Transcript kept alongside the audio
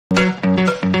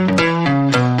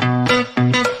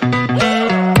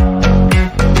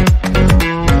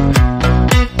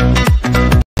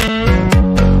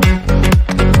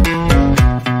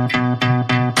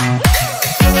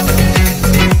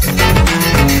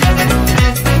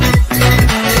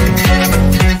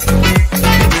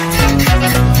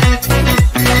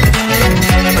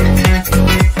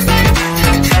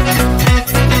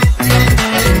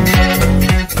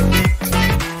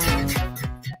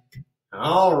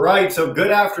right, so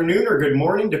good afternoon or good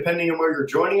morning, depending on where you're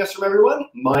joining us from, everyone.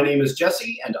 My name is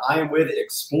Jesse, and I am with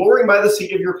Exploring by the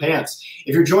Seat of Your Pants.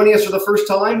 If you're joining us for the first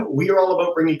time, we are all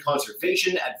about bringing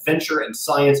conservation, adventure, and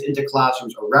science into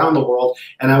classrooms around the world,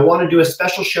 and I want to do a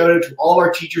special shout out to all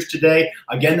our teachers today.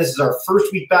 Again, this is our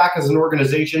first week back as an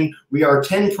organization. We are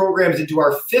 10 programs into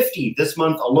our 50 this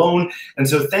month alone, and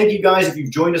so thank you guys if you've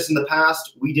joined us in the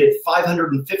past. We did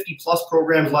 550 plus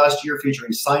programs last year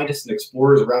featuring scientists and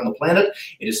explorers around the planet.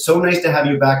 It is so nice to have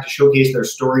you back to showcase their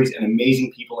stories and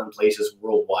amazing people and places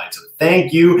worldwide. So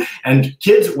thank you. And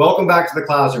kids, welcome back to the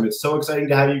classroom. It's so exciting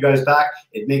to have you guys back.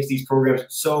 It makes these programs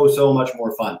so much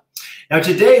more fun. Now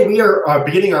today we are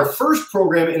beginning our first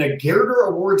program in a Gairdner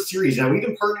Awards series. Now we've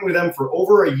been partnering with them for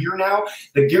over a year now.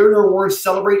 The Gairdner Awards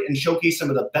celebrate and showcase some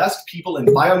of the best people in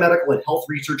biomedical and health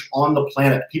research on the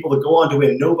planet. People that go on to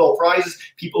win Nobel Prizes,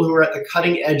 people who are at the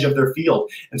cutting edge of their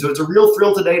field. And so it's a real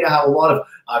thrill today to have a lot of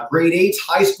grade 8s,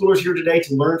 high schoolers here today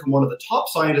to learn from one of the top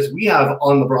scientists we have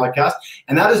on the broadcast,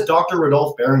 and that is Dr.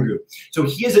 Barrangou. So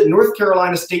he is at North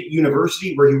Carolina State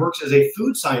University, where he works as a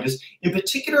food scientist, in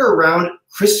particular around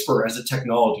CRISPR as a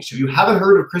technology. So if you haven't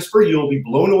heard of CRISPR, you'll be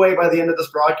blown away by the end of this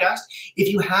broadcast. If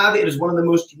you have, it is one of the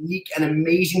most unique and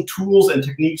amazing tools and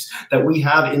techniques that we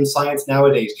have in science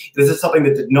nowadays. This is something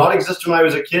that did not exist when I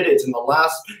was a kid. It's in the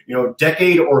last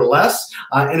decade or less,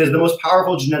 and is the most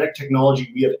powerful genetic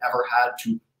technology we have ever had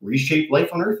to reshape life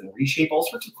on Earth and reshape all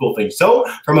sorts of cool things. So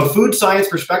from a food science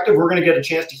perspective, we're going to get a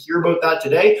chance to hear about that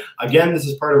today. Again, this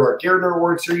is part of our Gairdner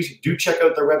Award series. Do check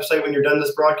out their website when you're done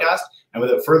this broadcast. And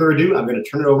without further ado, I'm going to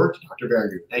turn it over to Dr.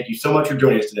 Barrangou. Thank you so much for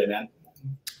joining us today, man.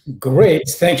 Great.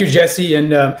 Thank you, Jesse.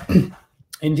 And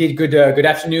indeed, good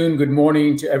afternoon, good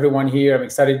morning to everyone here. I'm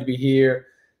excited to be here.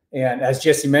 And as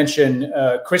Jesse mentioned,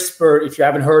 CRISPR, if you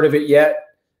haven't heard of it yet,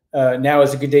 now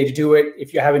is a good day to do it.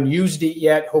 If you haven't used it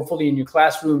yet, hopefully in your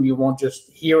classroom, you won't just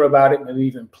hear about it, maybe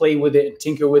even play with it and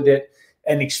tinker with it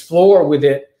and explore with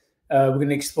it. We're going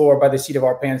to explore by the seat of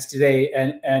our pants today.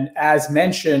 And as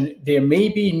mentioned, there may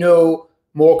be no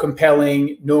more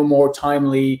compelling, no more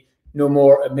timely, no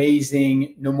more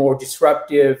amazing, no more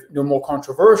disruptive, no more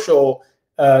controversial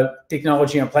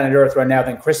technology on planet Earth right now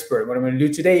than CRISPR. What I'm going to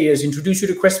do today is introduce you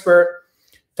to CRISPR,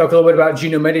 talk a little bit about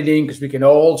genome editing, because we can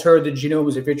alter the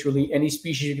genomes of virtually any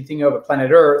species you can think of on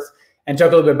planet Earth, and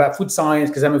talk a little bit about food science,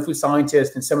 because I'm a food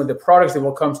scientist, and some of the products that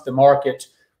will come to the market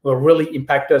will really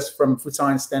impact us from a food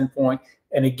science standpoint.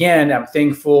 And again, I'm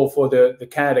thankful for the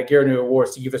Canada Gairdner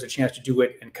Awards to give us a chance to do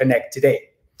it and connect today.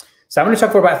 So I'm going to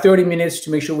talk for about 30 minutes to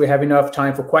make sure we have enough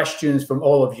time for questions from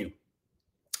all of you.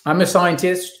 I'm a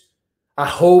scientist. I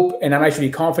hope, and I'm actually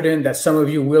confident that some of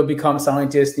you will become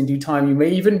scientists in due time. You may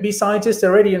even be scientists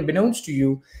already, unbeknownst to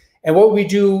you. And what we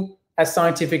do as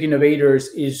scientific innovators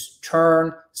is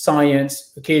turn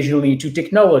science occasionally into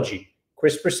technology,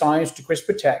 CRISPR science to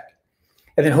CRISPR tech.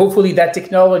 And then hopefully that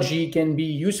technology can be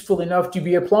useful enough to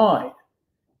be applied.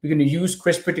 We're going to use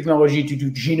CRISPR technology to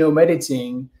do genome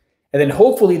editing. And then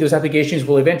hopefully those applications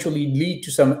will eventually lead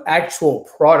to some actual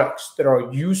products that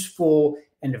are useful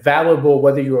and valuable,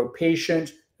 whether you're a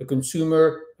patient, a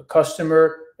consumer, a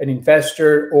customer, an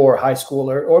investor, or a high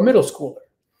schooler or middle schooler.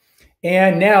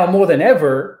 And now more than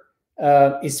ever,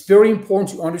 it's very important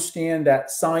to understand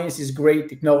that science is great,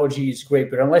 technology is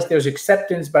great, but unless there's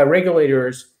acceptance by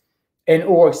regulators and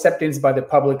or acceptance by the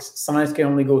public, science can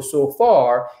only go so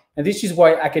far. And this is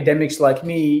why academics like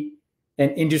me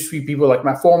and industry people like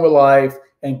my former life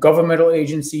and governmental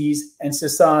agencies and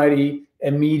society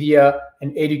and media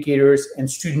and educators and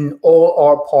students all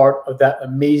are part of that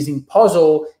amazing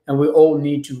puzzle, and we all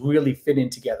need to really fit in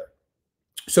together.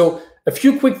 So a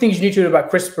few quick things you need to know about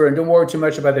CRISPR, and don't worry too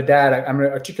much about the data. I'm going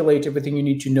to articulate everything you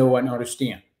need to know and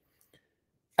understand.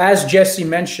 As Jesse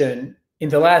mentioned, in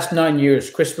the last 9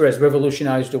 years, CRISPR has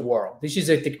revolutionized the world. This is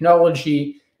a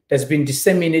technology that's been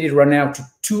disseminated right now to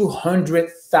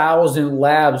 200,000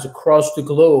 labs across the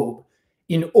globe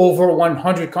in over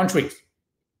 100 countries,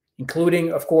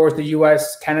 including, of course, the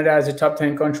US, Canada as the top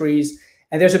 10 countries.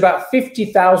 And there's about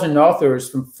 50,000 authors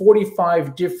from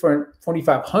 4,500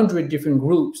 different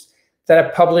groups that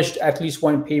have published at least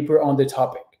one paper on the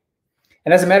topic.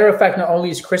 And as a matter of fact, not only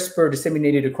is CRISPR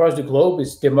disseminated across the globe,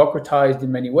 it's democratized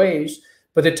in many ways,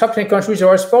 but the top 10 countries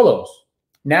are as follows.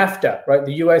 NAFTA, right?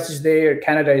 The US is there,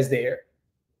 Canada is there.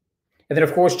 And then,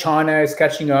 of course, China is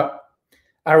catching up.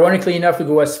 Ironically enough, we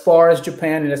go as far as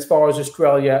Japan and as far as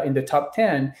Australia in the top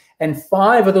 10, and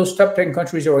 5 of those top 10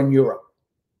 countries are in Europe.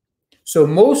 So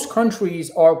most countries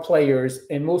are players,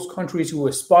 and most countries who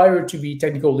aspire to be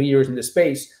technical leaders in the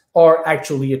space are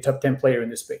actually a top 10 player in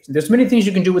the space. And there's many things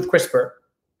you can do with CRISPR.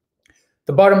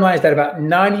 The bottom line is that about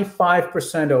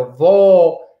 95% of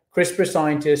all CRISPR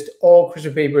scientists, all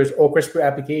CRISPR papers, all CRISPR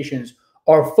applications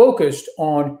are focused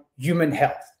on human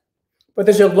health. But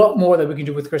there's a lot more that we can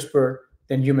do with CRISPR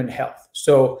than human health.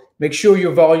 So make sure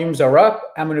your volumes are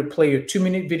up. I'm going to play a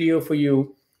 2-minute video for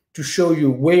you to show you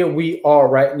where we are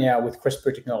right now with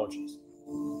CRISPR technologies.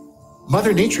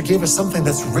 Mother Nature gave us something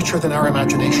that's richer than our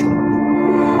imagination.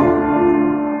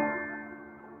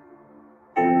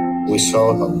 We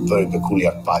saw a very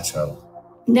peculiar pattern.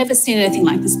 Never seen anything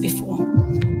like this before.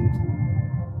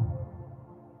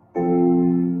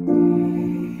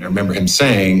 I remember him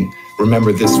saying,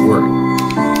 remember this word,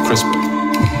 CRISPR.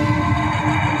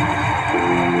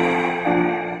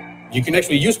 You can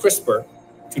actually use CRISPR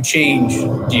to change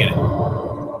DNA.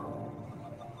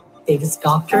 David's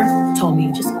doctor told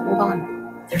me, just hold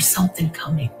on, there's something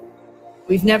coming.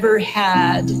 We've never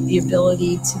had the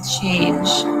ability to change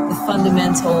the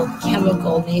fundamental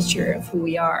chemical nature of who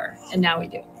we are, and now we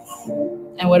do.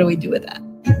 And what do we do with that?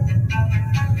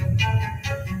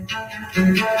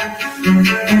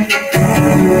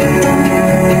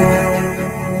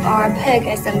 Our pig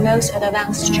is the most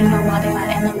advanced genome modified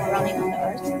animal running on the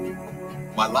earth.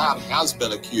 My lab has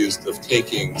been accused of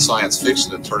taking science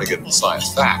fiction and turning it into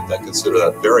science fact. I consider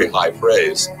that very high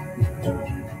praise.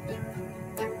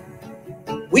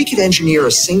 We could engineer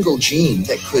a single gene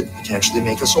that could potentially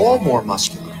make us all more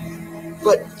muscular.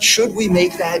 But should we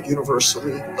make that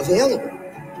universally available?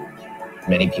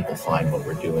 Many people find what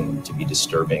we're doing to be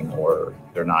disturbing or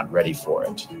they're not ready for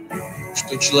it.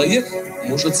 Что человек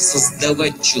может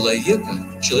создавать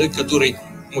человека, человек, который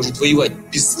может воевать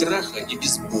без страха и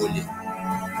без боли.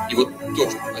 И вот то,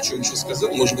 о чем я сейчас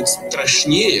сказал, может быть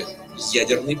страшнее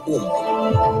ядерной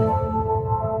бомбы.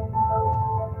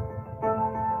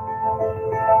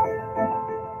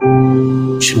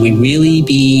 Should we really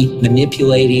be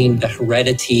manipulating the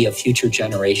heredity of future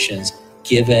generations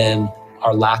given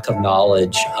our lack of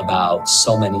knowledge about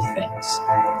so many things?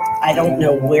 I don't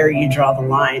know where you draw the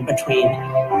line between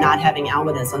not having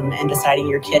albinism and deciding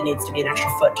your kid needs to be an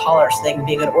extra foot taller so they can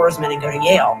be a good oarsman and go to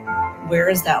Yale. Where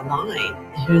is that line?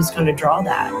 Who's going to draw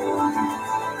that?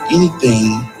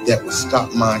 Anything that would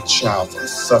stop my child from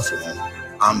suffering,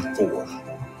 I'm for.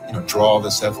 You know, draw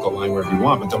this ethical line wherever you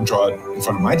want, but don't draw it in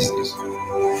front of my disease.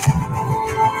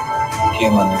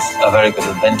 Humans are very good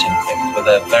at inventing things, but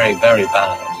they're very, very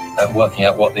bad at working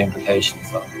out what the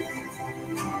implications are.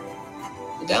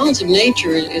 The balance of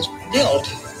nature is built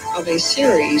of a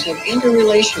series of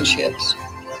interrelationships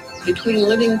between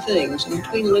living things and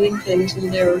between living things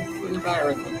and their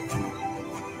environment.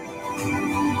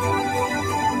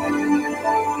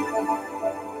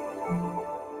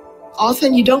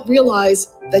 Often you don't realize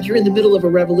that you're in the middle of a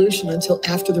revolution until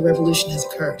after the revolution has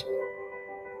occurred.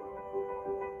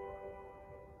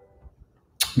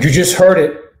 You just heard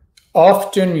it.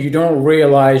 Often you don't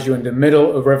realize you're in the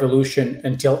middle of revolution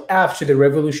until after the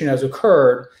revolution has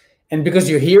occurred. And because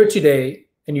you're here today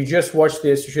and you just watched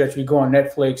this, you should actually go on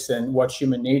Netflix and watch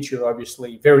Human Nature,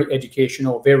 obviously. Very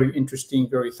educational, very interesting,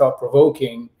 very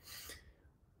thought-provoking.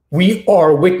 We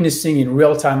are witnessing in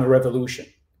real time a revolution.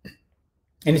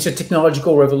 And it's a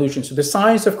technological revolution. So the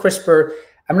science of CRISPR,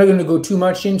 I'm not going to go too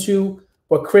much into.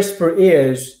 What CRISPR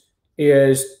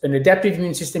is an adaptive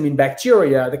immune system in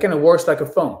bacteria that kind of works like a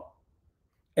phone.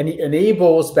 And it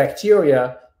enables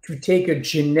bacteria to take a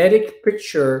genetic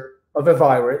picture of a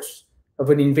virus, of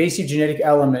an invasive genetic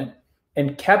element,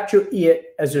 and capture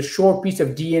it as a short piece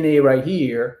of DNA right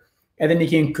here. And then it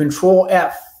can control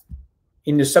F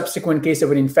in the subsequent case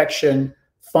of an infection,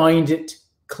 find it,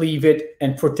 cleave it,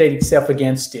 and protect itself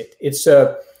against it. It's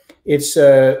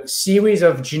a series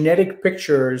of genetic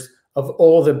pictures of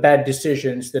all the bad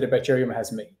decisions that a bacterium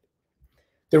has made.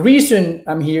 The reason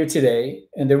I'm here today,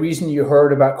 and the reason you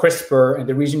heard about CRISPR, and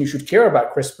the reason you should care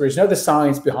about CRISPR is not the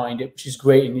science behind it, which is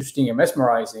great and interesting and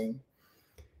mesmerizing,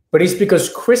 but it's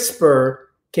because CRISPR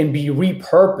can be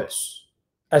repurposed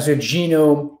as a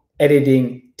genome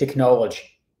editing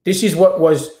technology. This is what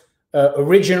was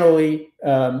originally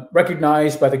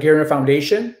recognized by the Gairdner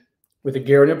Foundation with the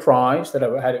Gairdner Prize that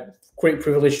I had a great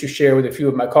privilege to share with a few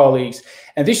of my colleagues.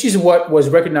 And this is what was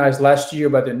recognized last year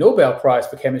by the Nobel Prize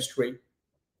for Chemistry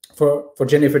for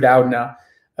Jennifer Doudna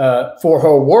for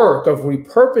her work of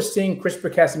repurposing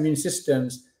CRISPR-Cas immune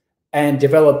systems and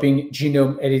developing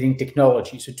genome editing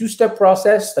technology. So two-step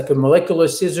process, like a molecular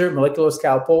scissor, molecular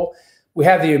scalpel. We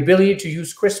have the ability to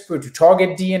use CRISPR to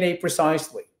target DNA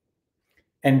precisely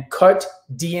and cut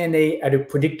DNA at a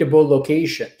predictable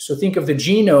location. So think of the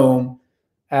genome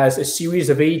as a series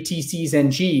of A, T, C's,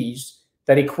 and G's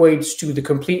that equates to the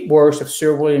complete works of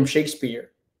Sir William Shakespeare.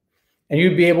 And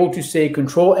you'd be able to say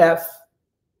Control F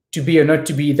to be or not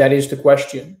to be, that is the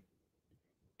question.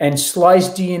 and slice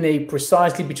DNA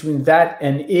precisely between that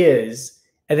and is,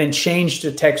 and then change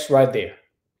the text right there.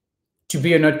 To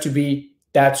be or not to be,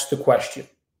 that's the question.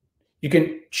 You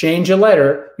can change a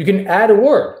letter, you can add a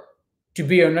word. To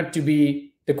be or not to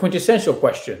be, the quintessential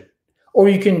question. Or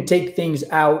you can take things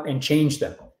out and change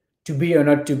them. To be or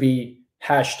not to be,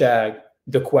 hashtag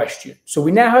the question. So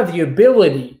we now have the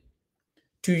ability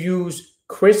to use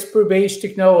CRISPR-based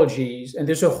technologies, and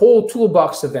there's a whole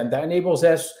toolbox of them that enables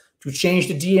us to change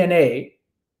the DNA,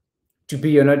 to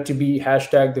be or not to be,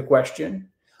 hashtag the question.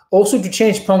 Also to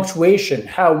change punctuation,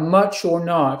 how much or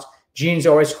not genes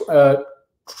are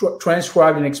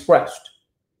transcribed and expressed.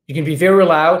 You can be very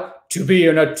loud, to be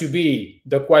or not to be,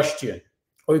 the question.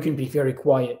 Or you can be very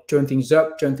quiet, turn things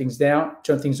up, turn things down,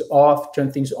 turn things off,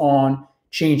 turn things on,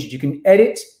 change it. You can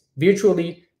edit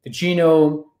virtually the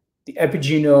genome, the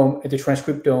epigenome, and the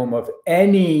transcriptome of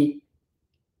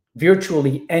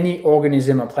virtually any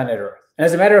organism on planet Earth. And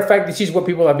as a matter of fact, this is what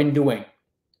people have been doing.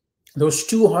 Those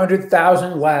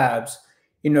 200,000 labs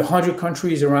in 100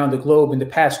 countries around the globe in the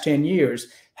past 10 years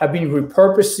have been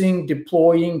repurposing,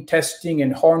 deploying, testing,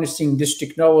 and harnessing this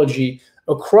technology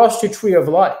across the tree of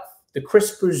life, the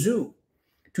CRISPR zoo,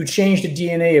 to change the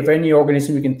DNA of any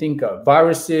organism you can think of.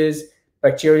 Viruses,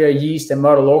 bacteria, yeast, and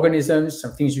model organisms,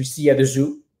 some things you see at the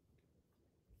zoo,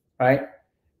 right?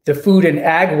 The food and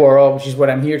ag world, which is what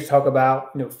I'm here to talk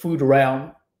about, food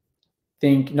realm.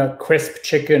 Think not crisp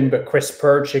chicken, but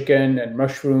CRISPR chicken and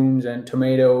mushrooms and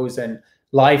tomatoes and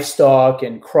livestock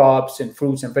and crops and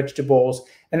fruits and vegetables.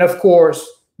 And of course,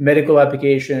 medical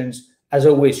applications, as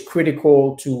always,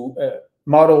 critical to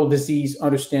model disease,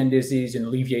 understand disease, and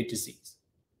alleviate disease.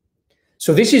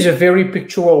 So this is a very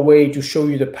pictorial way to show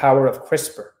you the power of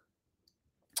CRISPR.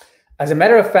 As a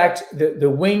matter of fact, the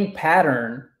wing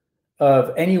pattern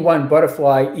of any one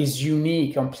butterfly is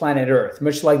unique on planet Earth.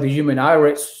 Much like the human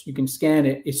iris, you can scan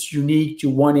it, it's unique to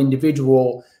one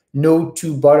individual. No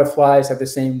two butterflies have the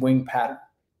same wing pattern.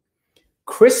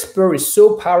 CRISPR is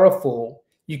so powerful,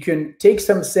 you can take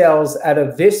some cells out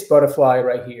of this butterfly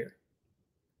right here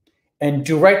and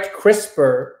direct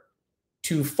CRISPR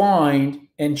to find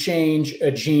and change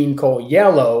a gene called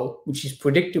yellow, which is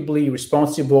predictably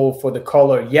responsible for the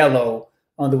color yellow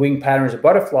on the wing patterns of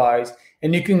butterflies.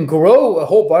 And you can grow a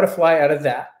whole butterfly out of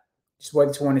that. That's why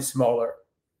this one is smaller,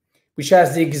 which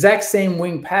has the exact same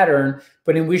wing pattern,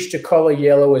 but in which the color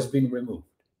yellow has been removed.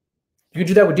 You can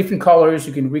do that with different colors.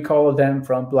 You can recolor them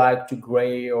from black to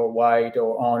gray or white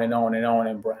or on and on and on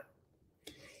and brown.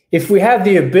 If we have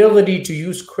the ability to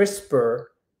use CRISPR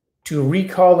to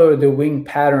recolor the wing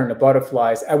pattern of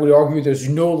butterflies, I would argue there's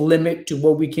no limit to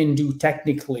what we can do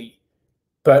technically,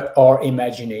 but our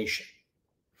imagination.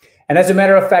 And as a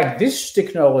matter of fact, this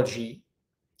technology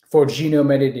for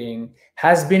genome editing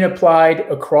has been applied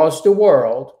across the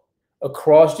world,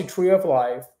 across the tree of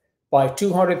life, by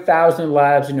 200,000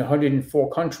 labs in 104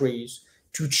 countries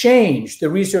to change the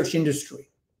research industry.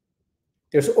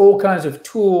 There's all kinds of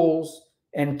tools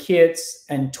and kits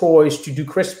and toys to do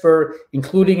CRISPR,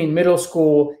 including in middle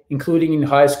school, including in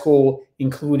high school,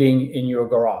 including in your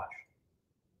garage.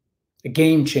 A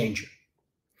game changer.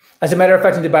 As a matter of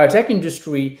fact, in the biotech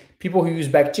industry, people who use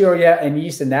bacteria and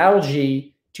yeast and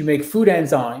algae to make food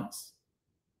enzymes,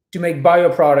 to make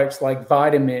bioproducts like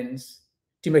vitamins,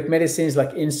 to make medicines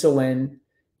like insulin,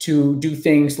 to do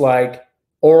things like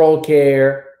oral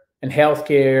care and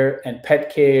healthcare and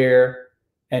pet care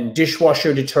and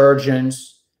dishwasher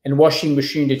detergents and washing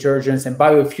machine detergents and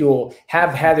biofuel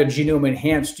have had their genome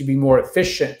enhanced to be more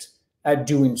efficient at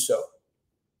doing so.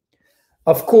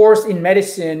 Of course, in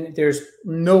medicine, there's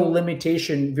no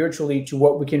limitation virtually to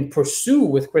what we can pursue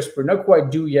with CRISPR. Not quite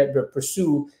do yet, but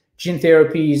pursue gene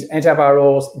therapies,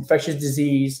 antivirals, infectious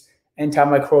disease,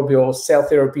 antimicrobial, cell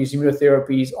therapies,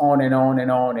 immunotherapies, on and on and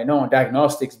on and on.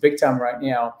 Diagnostics, big time right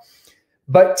now.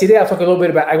 But today I'll talk a little bit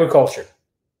about agriculture.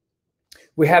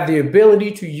 We have the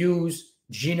ability to use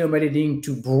genome editing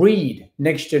to breed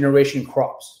next generation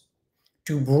crops,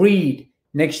 to breed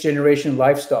next generation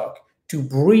livestock, to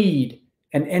breed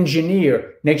and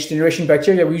engineer next generation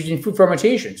bacteria we use in food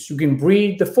fermentations. You can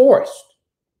breed the forest.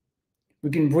 We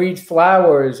can breed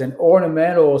flowers and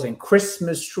ornamentals and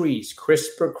Christmas trees,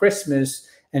 CRISPR Christmas,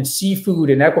 and seafood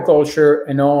and aquaculture,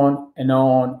 and on and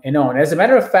on and on. As a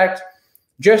matter of fact,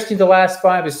 just in the last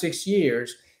 5 or 6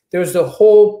 years, there's a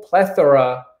whole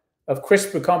plethora of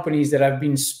CRISPR companies that have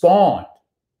been spawned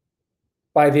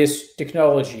by this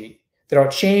technology that are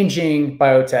changing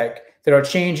biotech, that are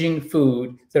changing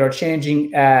food, that are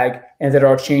changing ag, and that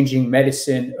are changing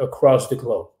medicine across the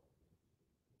globe.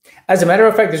 As a matter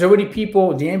of fact, there's already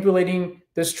people deambulating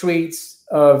the streets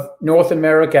of North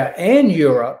America and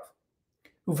Europe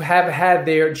who have had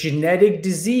their genetic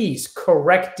disease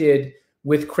corrected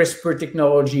with CRISPR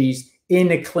technologies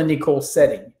in a clinical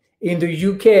setting. In the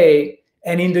UK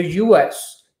and in the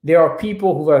US, there are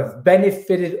people who have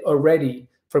benefited already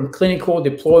from clinical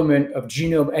deployment of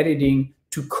genome editing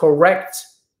to correct,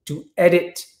 to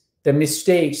edit the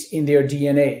mistakes in their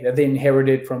DNA that they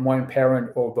inherited from one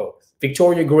parent or both.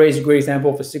 Victoria Gray is a great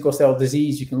example for sickle cell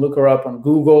disease. You can look her up on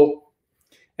Google.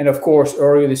 And of course,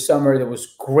 earlier this summer, there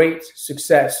was great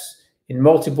success in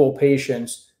multiple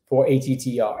patients for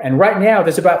ATTR. And right now,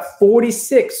 there's about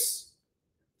 46,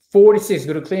 go to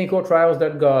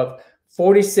clinicaltrials.gov,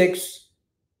 46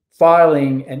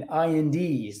 filing and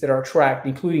INDs that are tracked,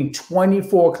 including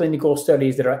 24 clinical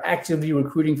studies that are actively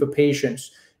recruiting for patients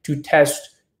to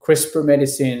test CRISPR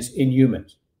medicines in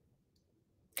humans.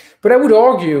 But I would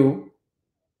argue,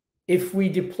 if we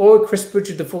deploy CRISPR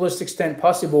to the fullest extent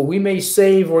possible, we may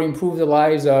save or improve the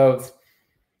lives of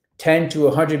 10 to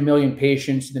 100 million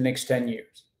patients in the next 10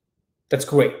 years. That's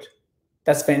great.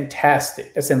 That's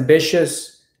fantastic. That's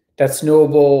ambitious. That's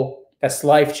noble. That's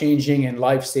life-changing and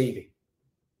life-saving.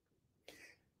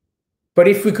 But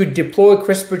if we could deploy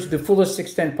CRISPR to the fullest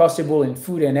extent possible in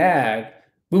food and ag,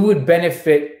 we would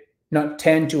benefit not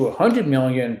 10 to 100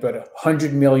 million, but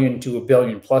 100 million to 1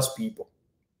 billion plus people.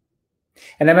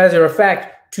 And as a matter of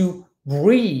fact, to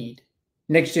breed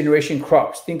next generation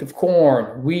crops, think of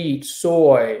corn, wheat,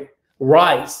 soy,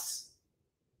 rice.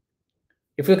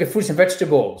 If we look at fruits and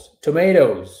vegetables,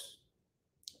 tomatoes,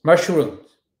 mushrooms,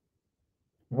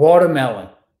 watermelon,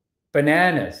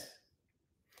 bananas.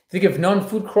 Think of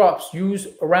non-food crops used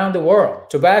around the world,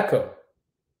 tobacco,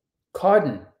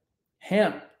 cotton,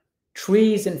 hemp,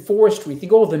 trees and forestry.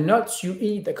 Think all the nuts you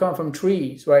eat that come from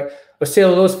trees, right? Or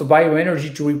cellulose for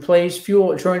bioenergy to replace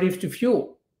fuel, alternatives to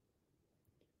fuel.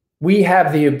 We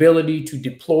have the ability to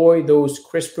deploy those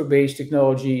CRISPR-based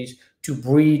technologies to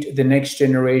breed the next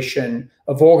generation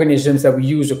of organisms that we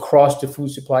use across the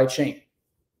food supply chain.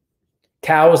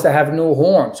 Cows that have no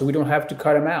horns, so we don't have to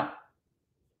cut them out.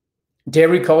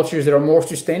 Dairy cultures that are more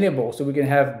sustainable, so we can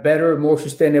have better, more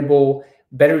sustainable,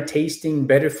 better tasting,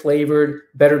 better flavored,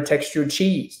 better textured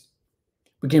cheese.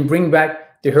 We can bring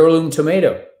back the heirloom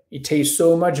tomato. It tastes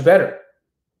so much better.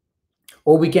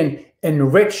 Or we can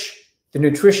enrich the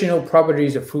nutritional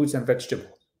properties of fruits and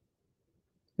vegetables.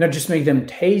 Not just make them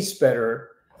taste better,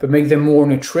 but make them more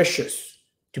nutritious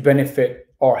to benefit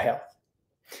our health.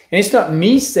 And it's not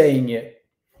me saying it,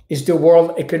 it's the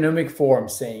World Economic Forum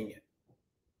saying it.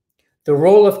 The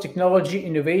role of technology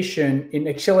innovation in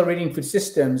accelerating food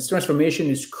systems transformation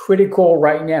is critical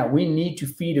right now. We need to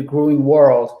feed a growing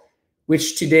world,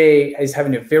 which today is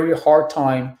having a very hard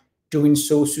time doing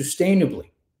so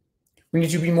sustainably. We need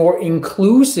to be more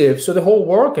inclusive so the whole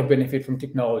world can benefit from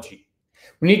technology.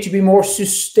 We need to be more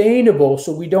sustainable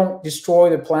so we don't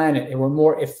destroy the planet and we're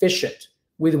more efficient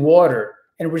with water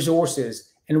and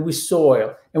resources and with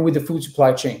soil and with the food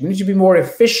supply chain. We need to be more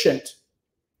efficient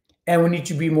and we need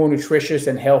to be more nutritious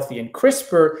and healthy. And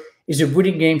CRISPR is a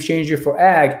breeding game changer for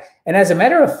ag. And as a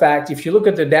matter of fact, if you look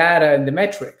at the data and the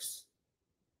metrics,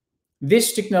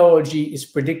 this technology is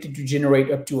predicted to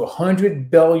generate up to $100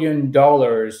 billion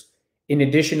in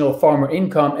additional farmer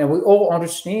income. And we all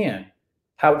understand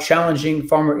how challenging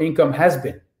farmer income has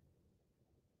been.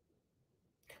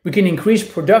 We can increase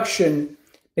production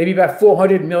maybe about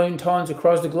 400 million tons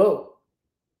across the globe.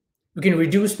 We can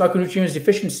reduce micronutrients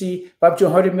deficiency by up to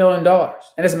 $100 million.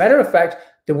 And as a matter of fact,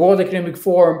 the World Economic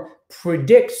Forum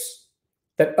predicts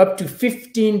that up to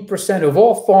 15% of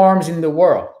all farms in the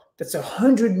world, that's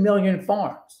 100 million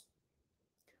farms,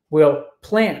 will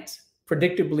plant,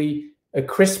 predictably, a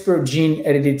CRISPR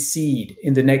gene-edited seed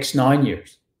in the next 9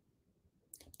 years.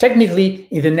 Technically,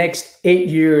 in the next 8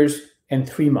 years and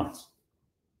 3 months.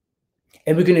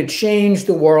 And we're going to change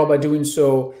the world by doing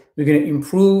so. We're going to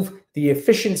improve the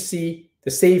efficiency,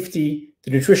 the safety,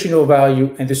 the nutritional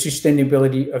value, and the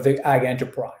sustainability of the ag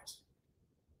enterprise.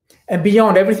 And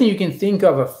beyond everything you can think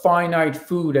of, a finite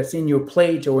food that's in your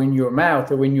plate or in your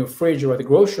mouth or in your fridge or at the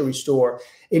grocery store,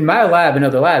 in my lab and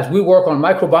other labs, we work on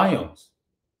microbiomes.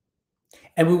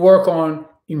 And we work on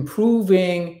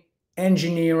improving,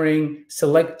 engineering,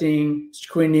 selecting,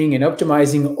 screening, and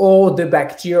optimizing all the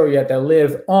bacteria that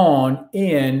live on,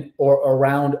 in, or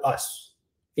around us.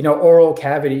 In our oral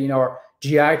cavity, in our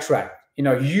GI tract, in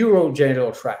our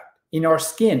urogenital tract, in our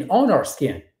skin, on our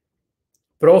skin.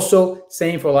 But also,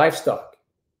 same for livestock,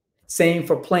 same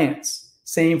for plants,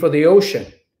 same for the ocean,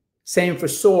 same for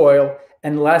soil,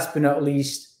 and last but not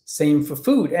least, same for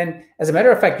food. And as a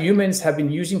matter of fact, humans have been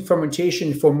using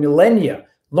fermentation for millennia,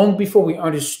 long before we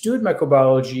understood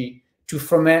microbiology, to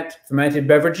ferment fermented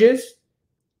beverages,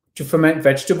 to ferment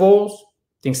vegetables,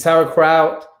 Think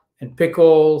sauerkraut and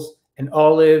pickles and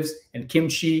olives and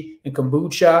kimchi and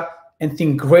kombucha, and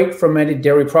think great fermented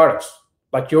dairy products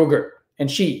like yogurt and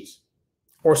cheese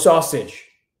or sausage,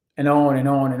 and on and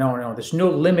on and on and on. There's no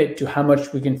limit to how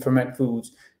much we can ferment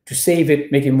foods to save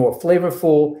it, make it more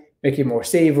flavorful, make it more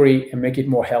savory, and make it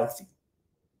more healthy.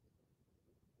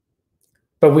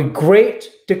 But with great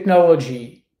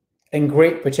technology and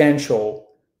great potential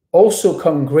also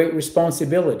come great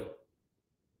responsibility.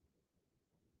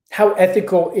 How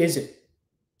ethical is it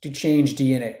to change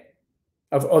DNA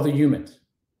of other humans,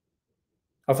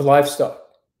 of livestock,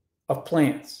 of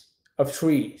plants, of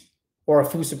trees, or a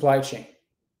food supply chain?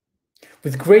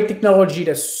 With great technology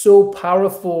that's so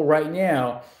powerful right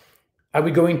now, are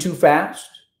we going too fast?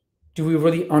 Do we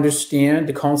really understand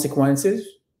the consequences?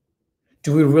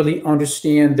 Do we really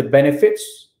understand the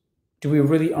benefits? Do we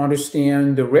really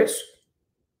understand the risk?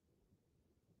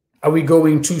 Are we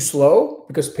going too slow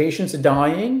because patients are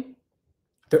dying?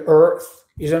 The earth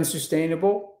is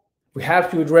unsustainable. We have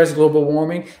to address global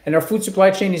warming, and our food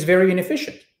supply chain is very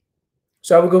inefficient.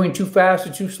 So are we going too fast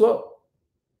or too slow?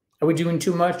 Are we doing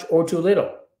too much or too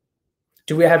little?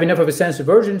 Do we have enough of a sense of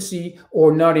urgency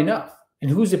or not enough?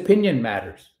 And whose opinion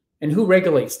matters? And who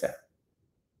regulates that?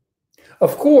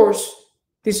 Of course,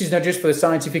 this is not just for the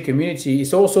scientific community,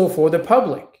 it's also for the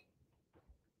public.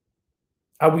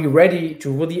 Are we ready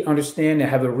to really understand and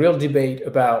have a real debate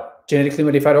about genetically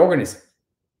modified organisms?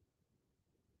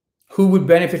 Who would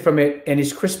benefit from it? And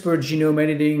is CRISPR genome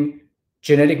editing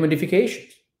genetic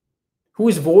modifications?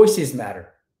 Whose voices matter?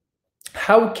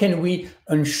 How can we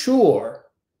ensure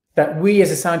that we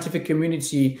as a scientific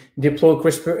community deploy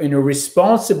CRISPR in a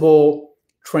responsible,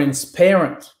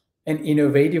 transparent, and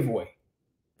innovative way?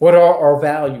 What are our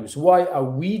values? Why are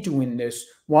we doing this?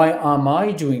 Why am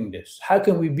I doing this? How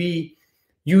can we be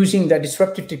using that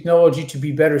disruptive technology to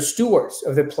be better stewards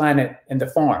of the planet and the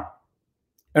farm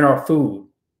and our food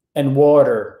and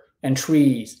water and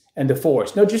trees and the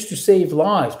forest? Not just to save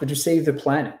lives, but to save the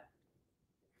planet.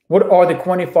 What are the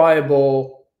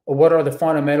quantifiable or what are the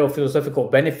fundamental philosophical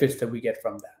benefits that we get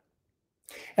from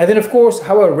that? And then, of course,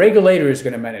 how are regulators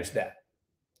going to manage that?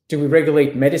 Do we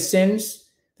regulate medicines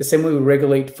the same way we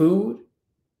regulate food,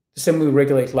 the same way we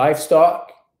regulate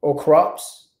livestock or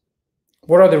crops?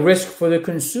 What are the risks for the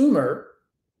consumer?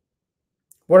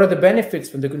 What are the benefits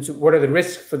for the consumer? What are the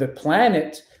risks for the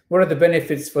planet? What are the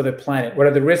benefits for the planet? What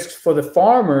are the risks for the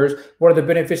farmers? What are the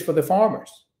benefits for the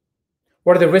farmers?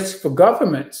 What are the risks for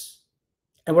governments?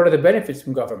 And what are the benefits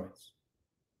from governments?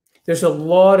 There's a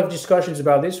lot of discussions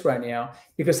about this right now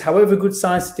because however good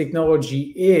science and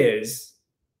technology is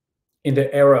in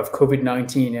the era of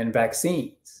COVID-19 and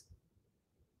vaccines,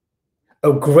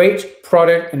 a great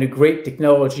product and a great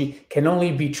technology can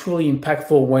only be truly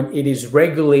impactful when it is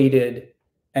regulated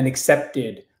and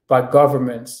accepted by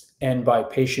governments and by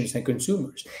patients and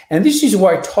consumers. And this is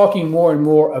why talking more and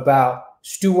more about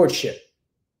stewardship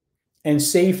and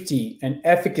safety and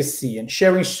efficacy and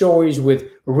sharing stories with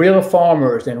real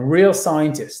farmers and real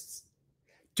scientists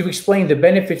to explain the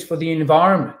benefits for the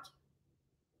environment,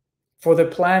 for the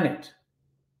planet,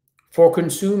 for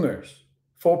consumers,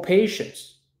 for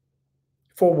patients,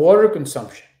 for water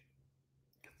consumption.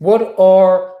 What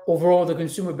are overall the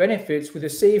consumer benefits with a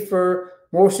safer,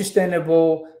 more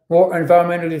sustainable, more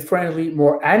environmentally friendly,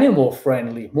 more animal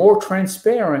friendly, more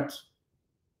transparent,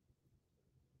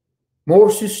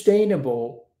 more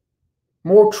sustainable,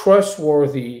 more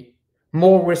trustworthy,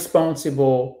 more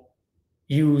responsible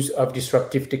use of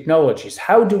disruptive technologies?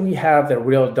 How do we have the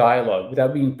real dialogue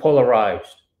without being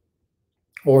polarized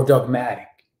or dogmatic?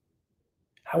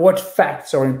 What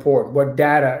facts are important? What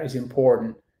data is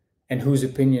important? And whose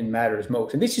opinion matters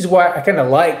most? And this is why I kind of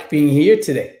like being here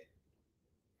today.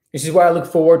 This is why I look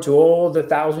forward to all the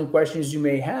 1,000 questions you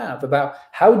may have about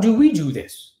how do we do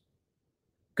this?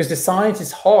 Because the science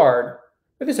is hard,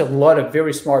 but there's a lot of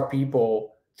very smart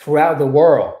people throughout the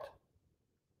world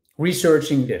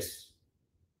researching this,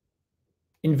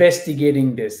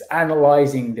 investigating this,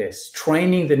 analyzing this,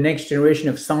 training the next generation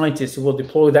of scientists who will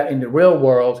deploy that in the real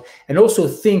world, and also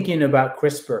thinking about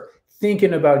CRISPR,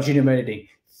 thinking about genome editing,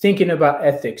 thinking about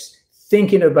ethics,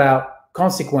 thinking about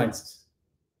consequences.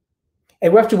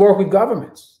 And we have to work with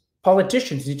governments.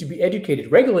 Politicians need to be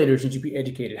educated. Regulators need to be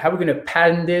educated. How are we going to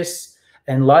patent this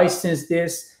and license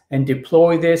this and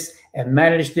deploy this and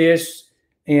manage this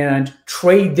and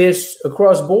trade this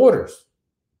across borders?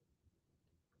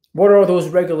 What are those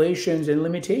regulations and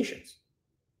limitations?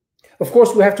 Of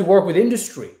course, we have to work with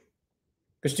industry,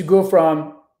 because to go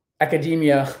from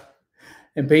academia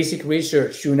and basic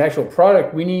research to an actual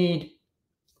product, we need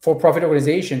for-profit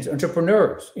organizations,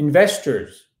 entrepreneurs,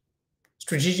 investors,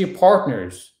 strategic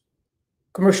partners,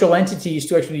 commercial entities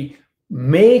to actually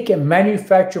make and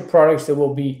manufacture products that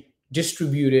will be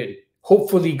distributed,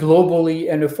 hopefully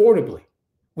globally and affordably,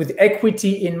 with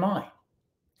equity in mind.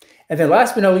 And then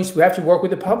last but not least, we have to work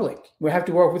with the public. We have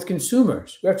to work with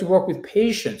consumers. We have to work with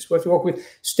patients. We have to work with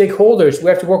stakeholders. We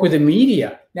have to work with the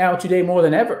media, now today more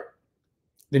than ever.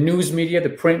 The news media, the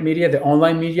print media, the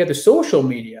online media, the social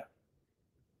media.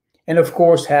 And of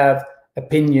course, have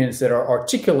opinions that are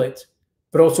articulate,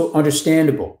 but also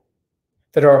understandable,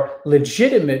 that are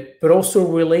legitimate, but also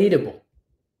relatable.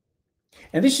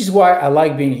 And this is why I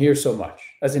like being here so much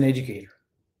as an educator.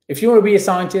 If you want to be a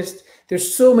scientist,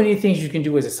 there's so many things you can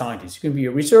do as a scientist. You can be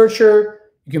a researcher,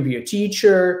 you can be a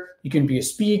teacher, you can be a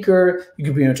speaker, you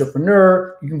can be an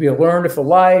entrepreneur, you can be a learner for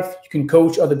life, you can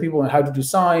coach other people on how to do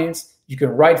science, you can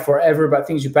write forever about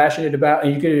things you're passionate about,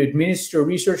 and you can administer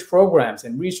research programs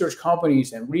and research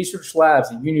companies and research labs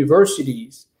and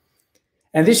universities.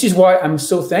 And this is why I'm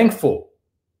so thankful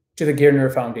to the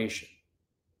Gairdner Foundation.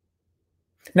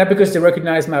 Not because they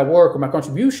recognize my work or my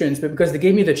contributions, but because they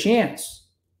gave me the chance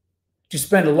to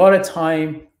spend a lot of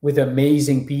time with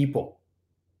amazing people.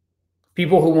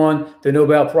 People who won the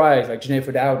Nobel Prize, like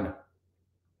Jennifer Doudna.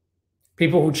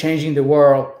 People who are changing the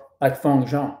world, like Feng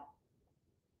Zhang.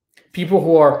 People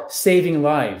who are saving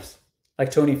lives,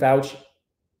 like Tony Fauci.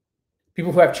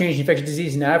 People who have changed infectious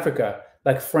disease in Africa,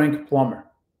 like Frank Plummer.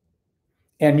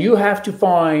 And you have to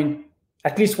find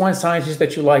at least one scientist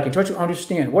that you like and try to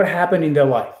understand what happened in their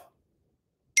life.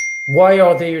 Why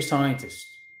are they your scientists?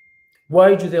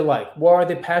 Why do they like? What are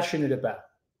they passionate about?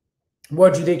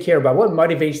 What do they care about? What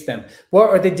motivates them? What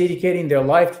are they dedicating their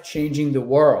life to changing the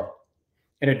world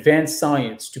and advance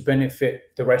science to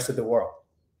benefit the rest of the world?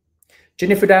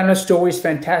 Jennifer Doudna's story is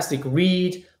fantastic.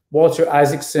 Read Walter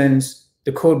Isaacson's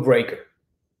The Code Breaker.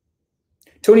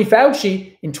 Tony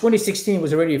Fauci in 2016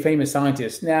 was already a famous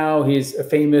scientist. Now he's a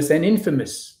famous and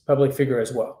infamous public figure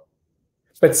as well.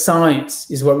 But science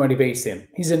is what motivates him.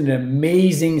 He's an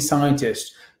amazing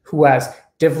scientist who has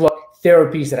developed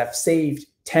therapies that have saved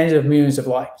tens of millions of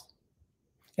lives.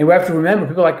 And we have to remember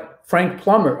people like Frank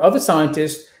Plummer, other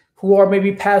scientists who are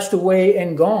maybe passed away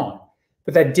and gone,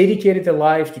 but that dedicated their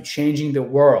lives to changing the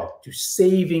world, to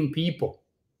saving people,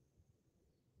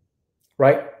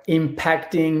 right?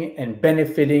 Impacting and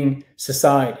benefiting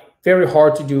society. Very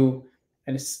hard to do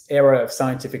in this era of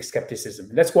scientific skepticism.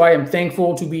 And that's why I'm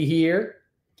thankful to be here.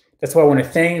 That's why I want to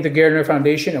thank the Gairdner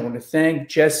Foundation. I want to thank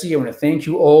Jesse. I want to thank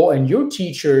you all and your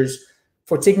teachers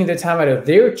for taking the time out of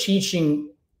their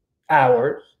teaching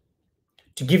hours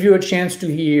to give you a chance to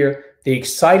hear the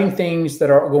exciting things that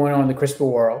are going on in the CRISPR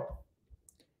world,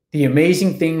 the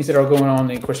amazing things that are going on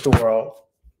in the CRISPR world,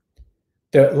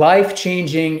 the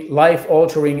life-changing,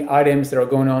 life-altering items that are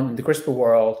going on in the CRISPR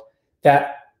world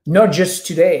that not just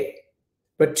today,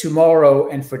 but tomorrow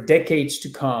and for decades to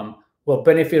come will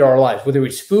benefit our lives, whether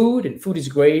it's food, and food is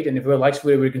great, and if everyone likes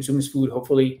food, everybody consumes food,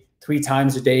 hopefully 3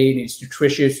 times a day, and it's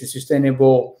nutritious, it's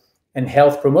sustainable, and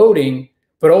health promoting,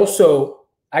 but also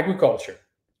agriculture,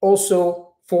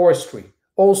 also forestry,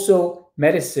 also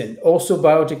medicine, also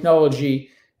biotechnology,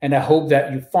 and I hope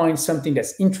that you find something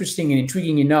that's interesting and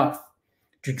intriguing enough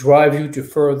to drive you to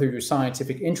further your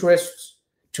scientific interests,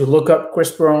 to look up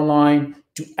CRISPR online,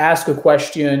 to ask a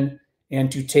question, and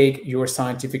to take your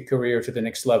scientific career to the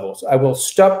next level. So I will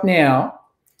stop now,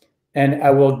 and I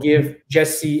will give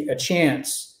Jesse a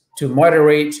chance to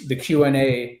moderate the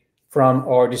Q&A from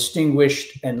our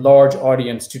distinguished and large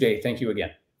audience today. Thank you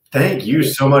again. Thank you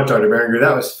so much, Dr. Barrangou.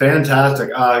 That was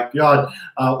fantastic. God,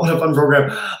 what a fun program.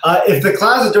 If the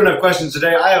classes don't have questions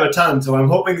today, I have a ton. So I'm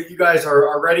hoping that you guys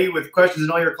are ready with questions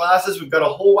in all your classes. We've got a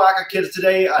whole whack of kids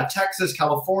today. Texas,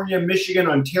 California, Michigan,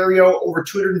 Ontario, over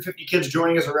 250 kids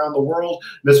joining us around the world.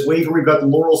 Miss Waver, we've got the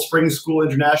Laurel Springs School,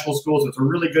 International School. So it's a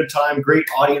really good time, great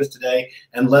audience today.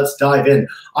 And let's dive in.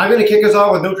 I'm going to kick us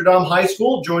off with Notre Dame High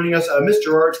School, joining us, Miss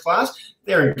Gerard's class.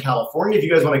 They're in California. If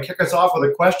you guys want to kick us off with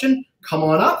a question, come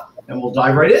on up and we'll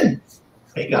dive right in.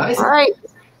 Hey guys. All right.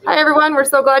 Hi everyone. We're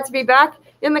so glad to be back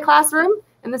in the classroom.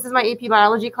 And this is my AP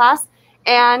biology class.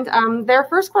 And their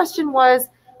first question was,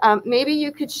 maybe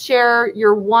you could share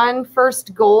your one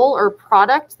first goal or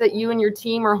product that you and your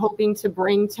team are hoping to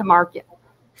bring to market.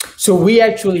 So we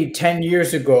actually 10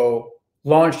 years ago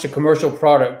launched a commercial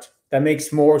product that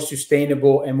makes more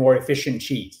sustainable and more efficient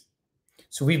cheese.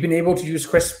 So we've been able to use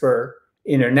CRISPR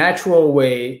in a natural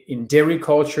way in dairy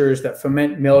cultures that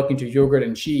ferment milk into yogurt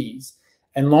and cheese,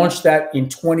 and launched that in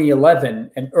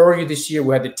 2011. And earlier this year,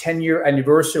 we had the 10-year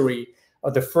anniversary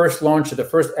of the first launch of the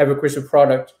first ever CRISPR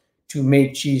product to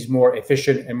make cheese more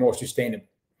efficient and more sustainable.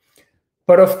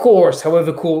 But of course,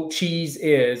 however cool cheese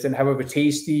is and however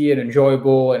tasty and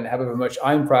enjoyable and however much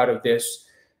I'm proud of this,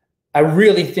 I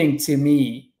really think, to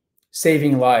me,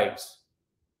 saving lives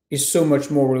is so much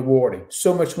more rewarding,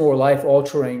 so much more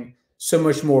life-altering, so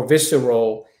much more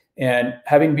visceral. And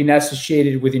having been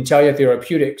associated with Intellia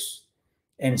Therapeutics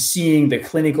and seeing the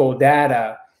clinical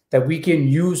data that we can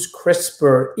use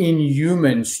CRISPR in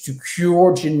humans to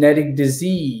cure genetic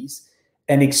disease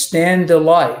and extend the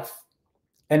life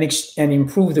and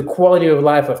improve the quality of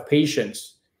life of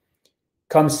patients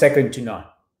comes second to none.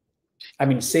 I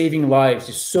mean, saving lives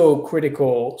is so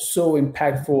critical, so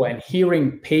impactful, and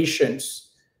hearing patients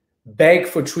beg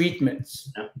for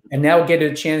treatments and now get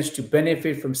a chance to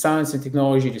benefit from science and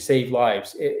technology to save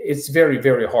lives, it's very,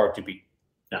 very hard to beat.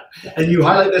 Yeah. And you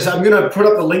highlight this. I'm going to put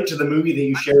up the link to the movie that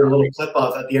you shared a little clip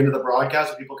of at the end of the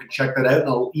broadcast so people can check that out. And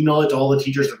I'll email it to all the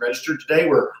teachers that registered today,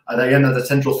 where, again, that's a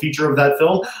central feature of that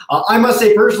film. I must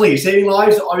say, personally, saving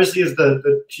lives obviously is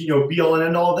the be-all and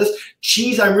end-all of this.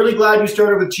 Cheese, I'm really glad you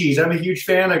started with cheese. I'm a huge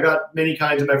fan. I've got many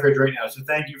kinds in my fridge right now. So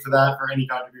thank you for that, for any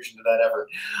contribution to that effort.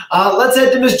 Let's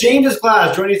head to Miss James's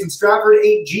class, joining us in Stratford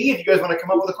 8G. If you guys want to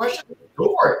come up with a question,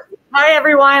 go for it. Hi,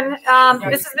 everyone.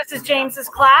 This is Mrs. James's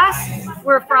class.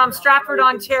 We're from Stratford,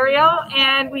 Ontario,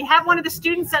 and we have one of the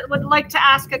students that would like to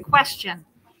ask a question.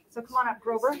 So come on up,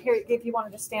 Grover. Here, if you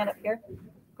wanted to stand up here,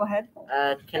 go ahead.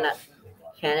 Can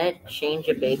it change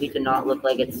a baby to not look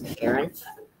like its parents?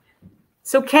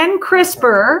 So can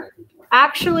CRISPR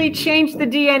actually change the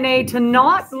DNA to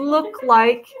not look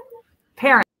like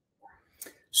parents?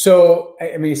 So,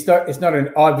 I mean, it's not an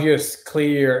obvious,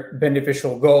 clear,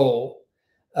 beneficial goal.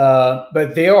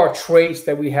 But there are traits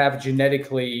that we have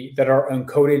genetically that are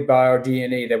encoded by our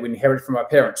DNA that we inherit from our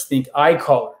parents. Think eye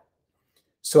color.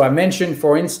 So I mentioned,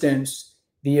 for instance,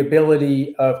 the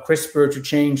ability of CRISPR to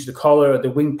change the color of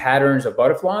the wing patterns of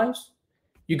butterflies.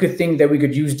 You could think that we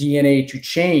could use DNA to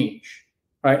change,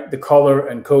 right, the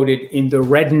color encoded in the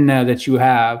retina that you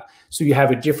have, so you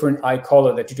have a different eye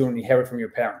color that you don't inherit from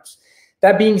your parents.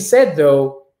 That being said,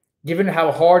 though, given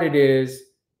how hard it is,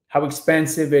 how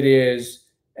expensive it is,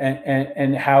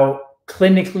 and how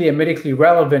clinically and medically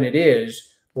relevant it is,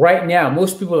 right now,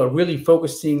 most people are really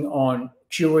focusing on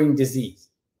curing disease,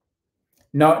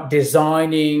 not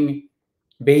designing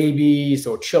babies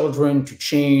or children to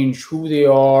change who they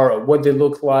are or what they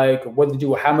look like or what they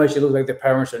do or how much they look like their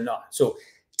parents or not. So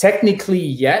technically,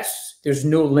 yes, there's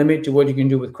no limit to what you can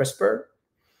do with CRISPR.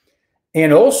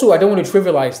 And also, I don't want to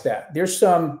trivialize that. There's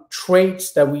some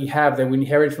traits that we have that we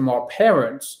inherit from our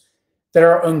parents that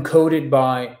are encoded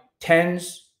by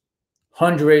tens,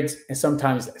 hundreds, and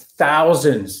sometimes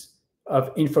thousands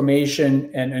of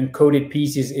information and encoded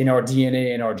pieces in our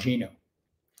DNA and our genome.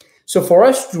 So for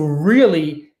us to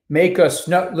really make us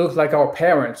not look like our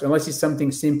parents, unless it's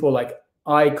something simple like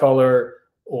eye color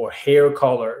or hair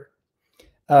color,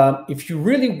 if you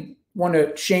really want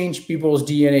to change people's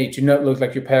DNA to not look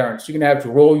like your parents, you're going to have to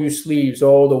roll your sleeves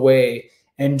all the way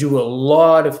and do a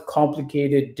lot of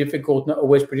complicated, difficult, not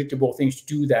always predictable things to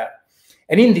do that.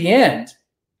 And in the end,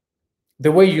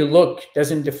 the way you look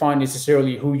doesn't define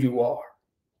necessarily who you are.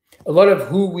 A lot of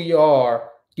who we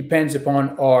are depends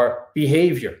upon our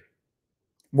behavior,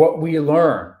 what we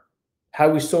learn, how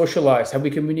we socialize, how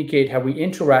we communicate, how we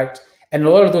interact. And a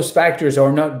lot of those factors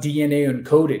are not DNA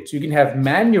encoded. So you can have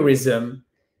mannerism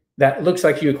that looks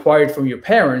like you acquired from your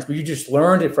parents, but you just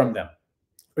learned it from them.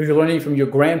 Or you're learning from your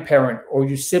grandparent or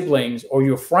your siblings or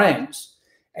your friends.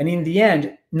 And in the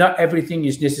end, not everything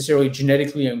is necessarily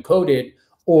genetically encoded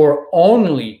or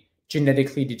only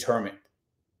genetically determined.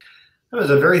 That was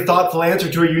a very thoughtful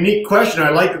answer to a unique question.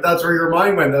 I like that that's where your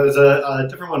mind went. That was a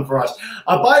different one for us.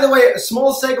 By the way, a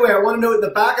small segue. I want to know, at the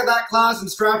back of that class in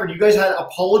Stratford, you guys had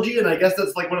apology, and I guess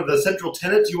that's like one of the central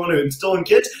tenets you want to instill in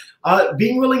kids.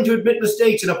 Being willing to admit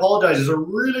mistakes and apologize is a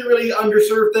really, really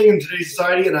underserved thing in today's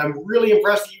society, and I'm really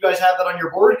impressed that you guys have that on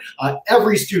your board.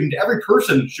 Every student, every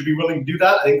person should be willing to do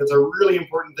that. I think that's a really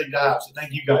important thing to have, so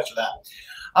thank you guys for that.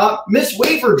 Miss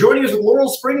Wafer joining us with Laurel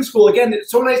Spring School. Again,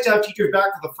 it's so nice to have teachers back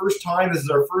for the first time. This is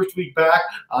our first week back.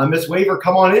 Miss Wafer,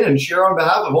 come on in and share on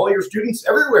behalf of all your students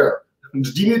everywhere.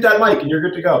 Just demute that mic and you're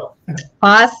good to go.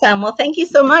 Awesome. Well, thank you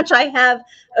so much. I have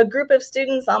a group of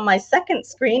students on my second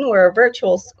screen. We're a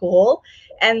virtual school.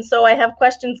 And so I have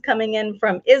questions coming in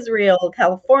from Israel,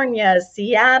 California,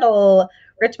 Seattle,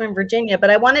 Richmond, Virginia.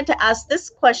 But I wanted to ask this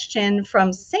question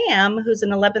from Sam, who's an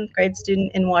 11th grade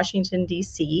student in Washington,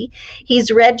 D.C. He's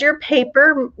read your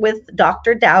paper with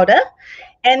Dr. Dowda,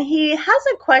 and he has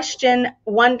a question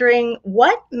wondering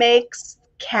what makes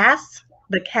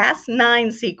the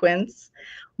Cas9 sequence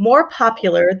more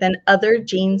popular than other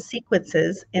gene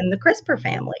sequences in the CRISPR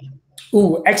family.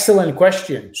 Ooh, excellent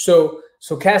question. So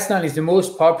Cas9 is the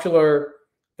most popular,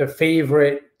 the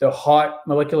favorite, the hot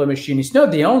molecular machine. It's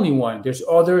not the only one. There's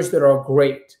others that are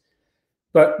great.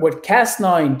 But what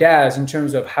Cas9 does in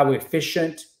terms of how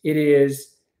efficient it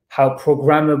is, how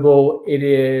programmable it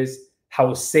is,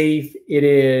 how safe it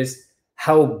is,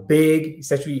 how big,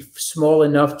 it's actually small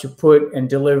enough to put and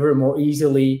deliver more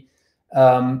easily,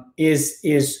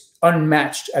 is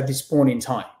unmatched at this point in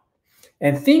time.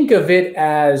 And think of it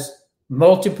as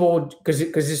multiple, because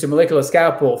it's a molecular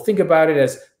scalpel, think about it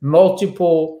as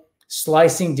multiple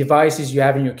slicing devices you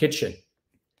have in your kitchen.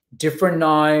 Different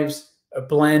knives, a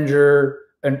blender,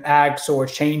 an axe or a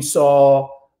chainsaw,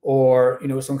 or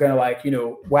some kind of like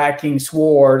whacking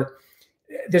sword.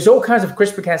 There's all kinds of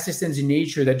CRISPR-Cas systems in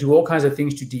nature that do all kinds of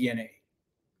things to DNA.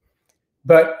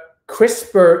 But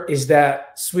CRISPR is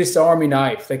that Swiss Army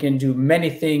knife that can do many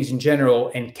things in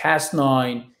general, and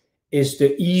Cas9 is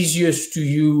the easiest to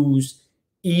use,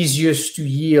 easiest to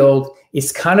yield.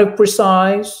 It's kind of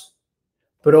precise,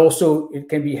 but also it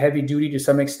can be heavy duty to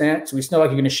some extent. So it's not like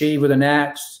you're going to shave with an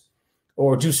axe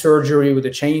or do surgery with a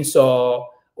chainsaw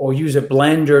or use a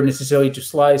blender necessarily to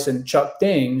slice and chop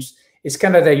things. It's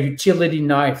kind of that utility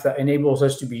knife that enables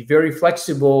us to be very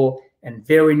flexible and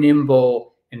very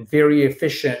nimble and very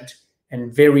efficient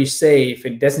and very safe,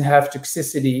 and doesn't have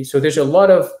toxicity. So there's a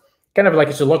lot of kind of like,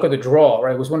 it's a luck of the draw,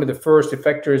 right? It was one of the first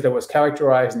effectors that was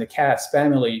characterized in the Cas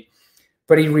family,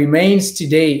 but it remains to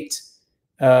date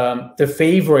the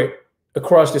favorite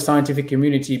across the scientific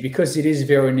community because it is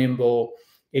very nimble,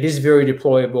 it is very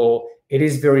deployable, it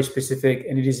is very specific,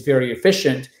 and it is very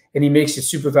efficient, and it makes it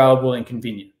super valuable and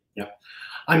convenient. Yeah.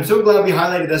 I'm so glad we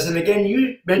highlighted this. And again,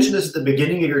 you mentioned this at the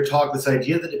beginning of your talk, this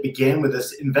idea that it began with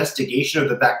this investigation of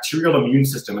the bacterial immune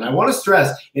system. And I want to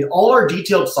stress, in all our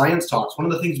detailed science talks, one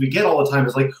of the things we get all the time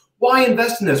is like, why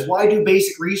invest in this? Why do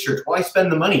basic research? Why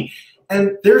spend the money?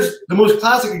 And there's the most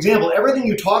classic example. Everything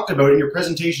you talked about in your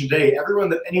presentation today, everyone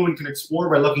that anyone can explore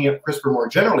by looking at CRISPR more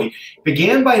generally,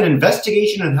 began by an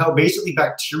investigation on how basically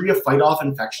bacteria fight off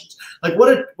infections. Like what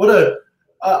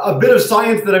a bit of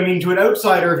science that, I mean, to an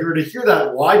outsider, if you were to hear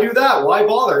that, why do that? Why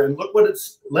bother? And look what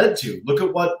it's led to. Look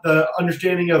at what the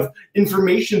understanding of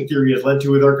information theory has led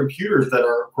to with our computers that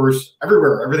are, of course,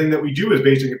 everywhere. Everything that we do is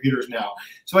based on computers now.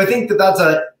 So I think that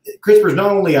CRISPR is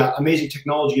not only an amazing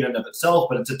technology in and of itself,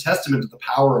 but it's a testament to the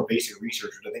power of basic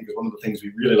research, which I think is one of the things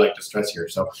we really like to stress here.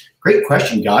 So great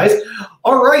question, guys.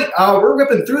 All right, we're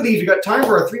ripping through these. We've got time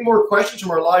for our 3 more questions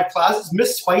from our live classes.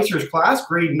 Miss Spicer's class,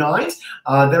 grade 9s.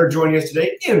 They're joining us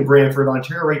today in Brantford,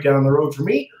 Ontario, right down the road from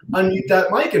me. Unmute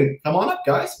that mic and come on up,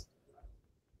 guys.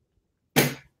 There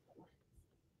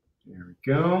we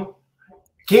go.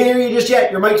 Can't hear you just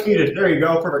yet. Your mic's muted. There you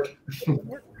go. Perfect.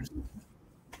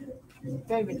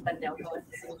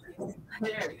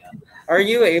 Are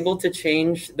you able to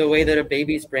change the way that a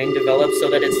baby's brain develops so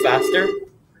that it's faster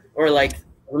or like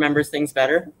remembers things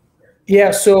better?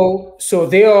 Yeah, so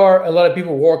there are a lot of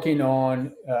people working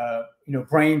on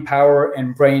brain power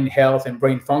and brain health and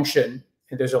brain function.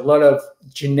 And there's a lot of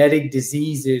genetic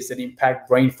diseases that impact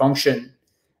brain function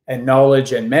and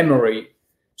knowledge and memory.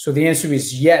 So the answer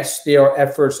is yes, there are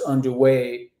efforts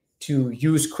underway to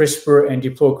use CRISPR and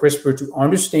deploy CRISPR to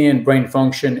understand brain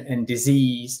function and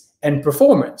disease and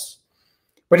performance.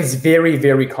 But it's very,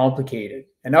 very complicated.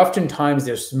 And oftentimes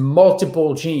there's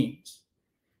multiple genes.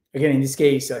 Again, in this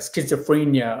case,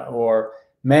 schizophrenia or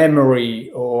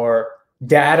memory or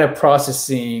data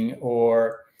processing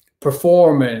or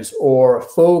performance or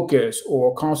focus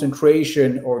or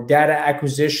concentration or data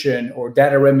acquisition or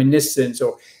data reminiscence.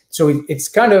 So it's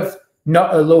kind of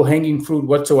not a low-hanging fruit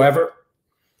whatsoever.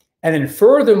 And then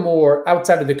furthermore,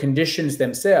 outside of the conditions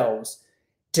themselves,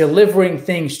 delivering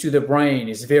things to the brain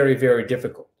is very, very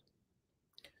difficult.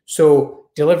 So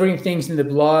delivering things in the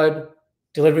blood,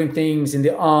 delivering things in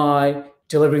the eye,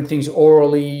 delivering things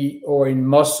orally or in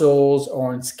muscles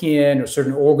or in skin or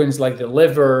certain organs like the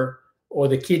liver or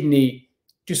the kidney,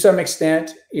 to some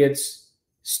extent, it's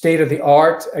state of the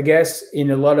art, I guess,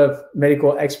 in a lot of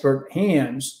medical expert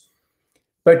hands.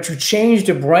 But to change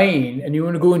the brain, and you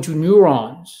want to go into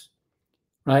neurons,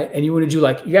 right? And you want to do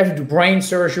you have to do brain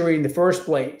surgery in the first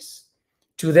place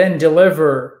to then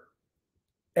deliver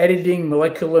editing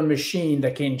molecular machine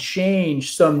that can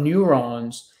change some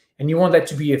neurons. And you want that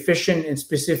to be efficient and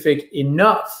specific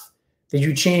enough that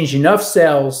you change enough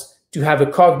cells to have a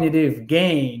cognitive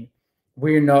gain.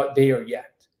 We're not there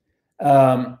yet.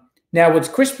 Now, what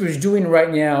CRISPR is doing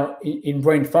right now in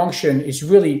brain function is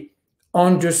really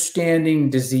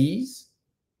understanding disease.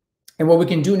 And what we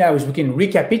can do now is we can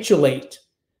recapitulate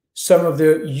some of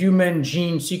the human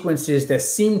gene sequences that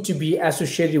seem to be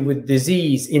associated with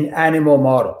disease in animal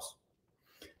models.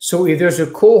 So if there's a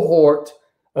cohort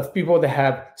of people that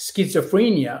have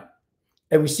schizophrenia,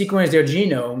 and we sequence their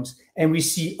genomes, and we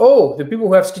see, oh, the people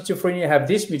who have schizophrenia have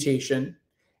this mutation,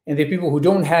 and the people who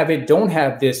don't have it don't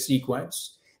have this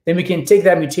sequence, then we can take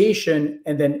that mutation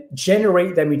and then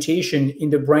generate that mutation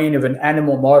in the brain of an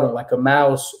animal model, like a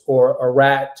mouse or a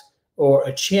rat or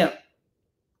a chimp.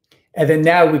 And then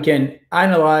now we can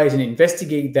analyze and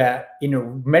investigate that in a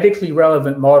medically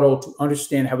relevant model to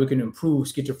understand how we can improve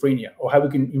schizophrenia, or how we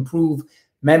can improve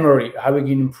memory, how we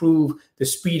can improve the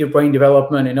speed of brain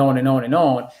development, and on and on and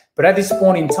on. But at this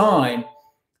point in time,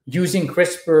 using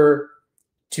CRISPR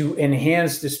to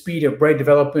enhance the speed of brain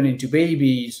development into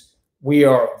babies, we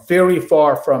are very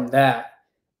far from that.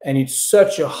 And it's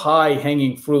such a high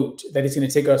hanging fruit that it's going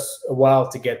to take us a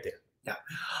while to get there. Yeah.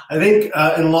 I think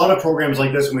in a lot of programs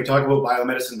like this, when we talk about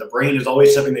biomedicine, the brain is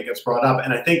always something that gets brought up.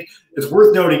 And I think it's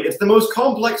worth noting, it's the most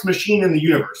complex machine in the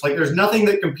universe. Like, there's nothing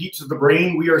that competes with the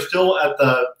brain. We are still at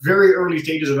the very early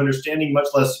stages of understanding, much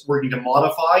less working to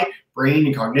modify brain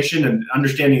and cognition and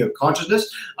understanding of consciousness.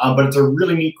 But it's a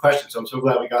really neat question. So I'm so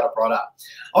glad we got it brought up.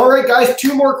 All right, guys,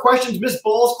 2 more questions. Miss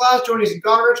Ball's class joining us in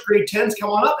Goderich, grade 10s, come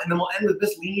on up. And then we'll end with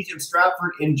Miss Leaney in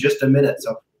Stratford in just a minute.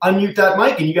 So unmute that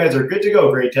mic, and you guys are good to go,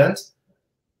 grade 10s.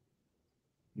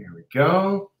 Here we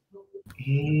go.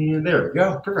 And there we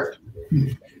go. Perfect.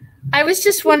 I was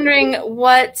just wondering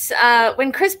what,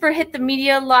 when CRISPR hit the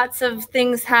media, lots of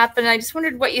things happened. I just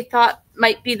wondered what you thought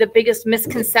might be the biggest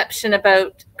misconception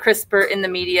about CRISPR in the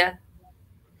media.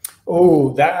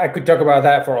 Oh, that I could talk about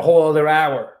that for a whole other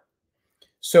hour.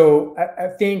 So I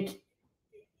think,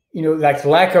 you know, like,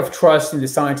 lack of trust in the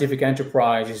scientific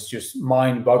enterprise is just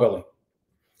mind-boggling.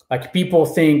 Like, people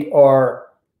think our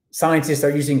scientists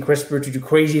are using CRISPR to do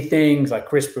crazy things like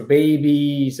CRISPR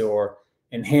babies, or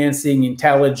enhancing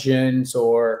intelligence,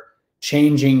 or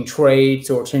changing traits,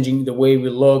 or changing the way we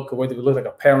look, or whether we look like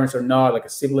our parents or not, like our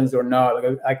siblings or not.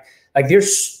 Like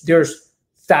there's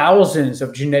thousands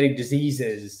of genetic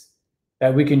diseases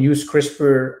that we can use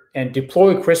CRISPR and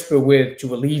deploy CRISPR with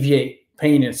to alleviate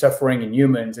pain and suffering in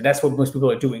humans. And that's what most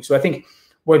people are doing. So I think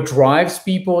what drives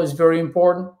people is very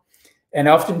important. And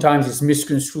oftentimes it's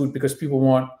misconstrued because people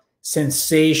want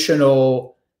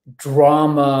sensational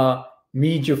drama,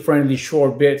 media-friendly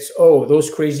short bits. Oh,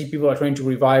 those crazy people are trying to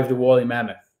revive the woolly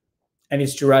mammoth, and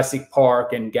it's Jurassic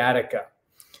Park and Gattaca.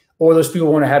 Or those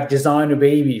people want to have designer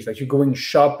babies, like you're going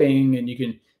shopping and you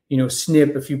can, you know,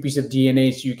 snip a few pieces of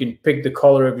DNA so you can pick the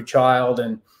color of your child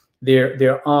and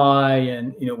their eye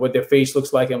and, you know, what their face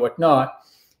looks like and whatnot.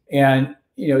 And,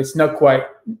 you know, it's not quite,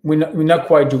 we're not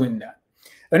quite doing that.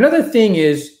 Another thing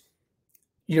is,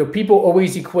 you know, people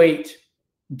always equate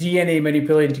DNA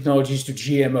manipulating technologies to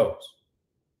GMOs.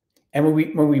 And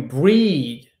when we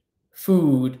breed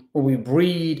food, when we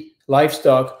breed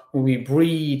livestock, when we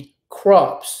breed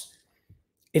crops,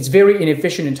 it's very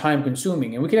inefficient and time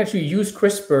consuming. And we can actually use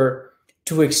CRISPR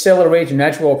to accelerate the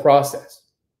natural process.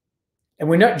 And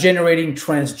we're not generating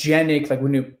transgenic, like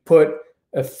when you put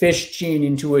a fish gene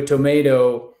into a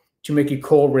tomato to make it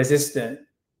cold resistant.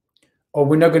 Or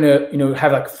we're not going to, you know,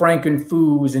 have like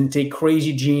frankenfoods and take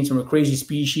crazy genes from a crazy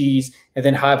species and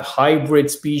then have hybrid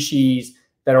species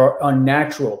that are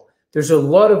unnatural. There's a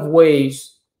lot of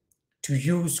ways to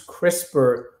use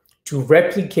CRISPR to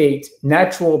replicate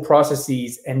natural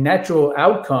processes and natural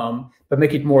outcome, but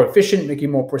make it more efficient, make it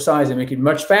more precise, and make it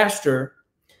much faster.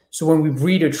 So when we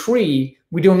breed a tree,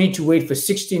 we don't need to wait for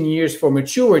 16 years for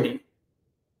maturity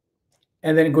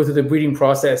and then go through the breeding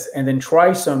process and then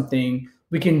try something.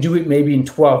 We can do it maybe in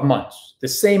 12 months. The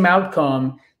same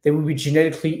outcome, they will be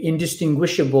genetically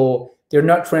indistinguishable. They're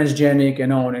not transgenic,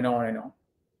 and on and on and on.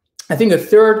 I think a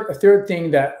third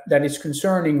thing that is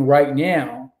concerning right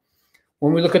now,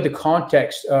 when we look at the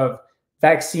context of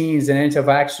vaccines and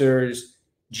anti-vaxxers,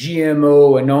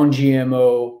 GMO and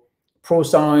non-GMO,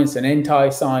 pro-science and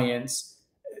anti-science,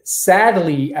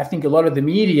 sadly, I think a lot of the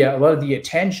media, a lot of the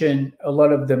attention, a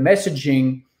lot of the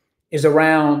messaging is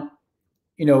around,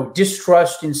 you know,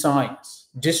 distrust in science,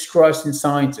 distrust in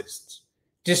scientists,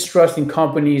 distrust in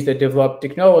companies that develop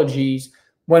technologies.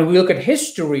 When we look at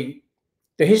history,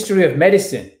 the history of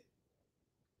medicine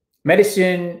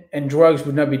and drugs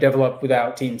would not be developed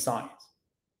without team science.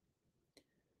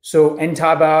 So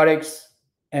antibiotics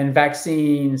and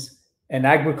vaccines and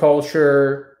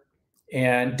agriculture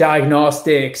and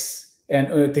diagnostics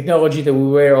and technology that we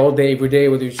wear all day, every day,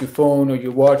 whether it's your phone or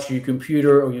your watch or your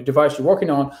computer or your device you're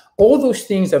working on, all those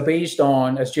things are based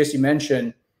on, as Jesse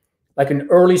mentioned, like an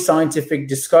early scientific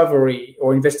discovery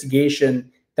or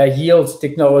investigation that yields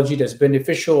technology that's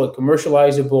beneficial and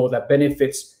commercializable, that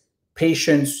benefits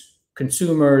patients,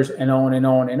 consumers, and on and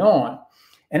on and on.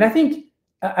 And I think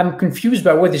I'm confused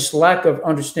by where this lack of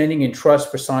understanding and trust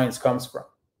for science comes from.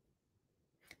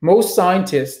 Most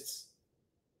scientists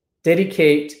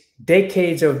dedicate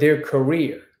decades of their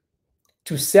career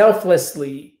to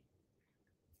selflessly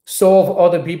solve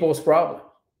other people's problems,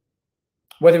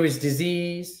 whether it's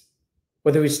disease,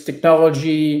 whether it's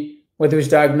technology, whether it's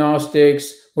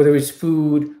diagnostics, whether it's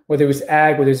food, whether it's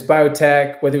ag, whether it's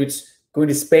biotech, whether it's going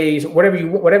to space,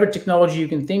 whatever technology you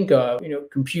can think of,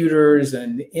 computers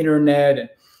and the internet, and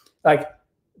like,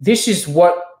 this is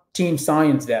what team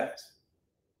science does.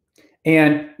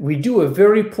 And we do a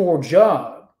very poor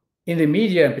job in the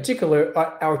media in particular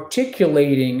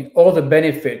articulating all the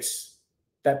benefits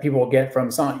that people get from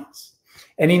science.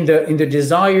 And in the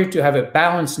desire to have a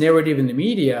balanced narrative in the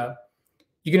media,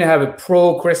 you're going to have a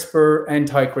pro-CRISPR,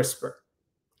 anti-CRISPR,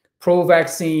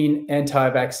 pro-vaccine,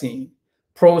 anti-vaccine,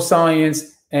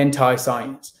 pro-science,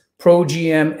 anti-science,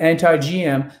 pro-GM,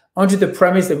 anti-GM, under the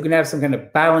premise that we're going to have some kind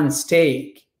of balanced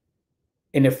take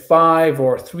in a 5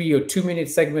 or 3 or 2 minute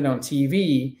segment on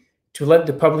TV to let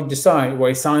the public decide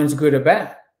why science is good or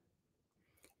bad.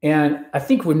 And I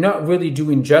think we're not really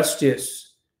doing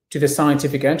justice to the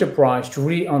scientific enterprise to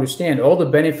really understand all the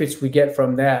benefits we get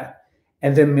from that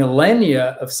and the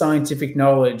millennia of scientific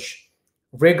knowledge,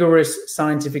 rigorous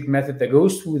scientific method that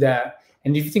goes through that.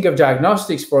 And if you think of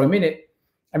diagnostics for a minute,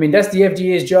 I mean, that's the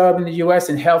FDA's job in the US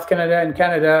and Health Canada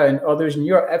and others in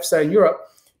Europe, EFSA in Europe,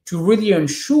 to really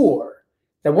ensure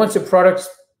that once a product's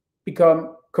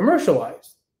become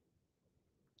commercialized,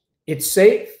 it's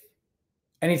safe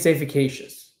and it's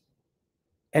efficacious.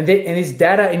 And it's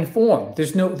data informed.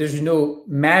 There's no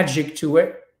magic to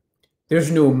it.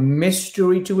 There's no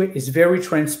mystery to it. It's very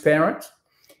transparent.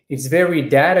 It's very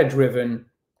data driven.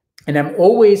 And I'm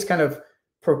always kind of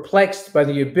perplexed by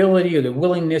the ability or the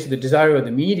willingness or the desire of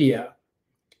the media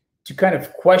to kind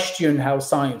of question how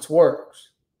science works.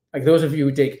 Like those of you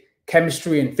who take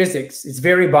chemistry and physics, it's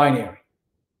very binary.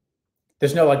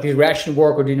 There's no like the reaction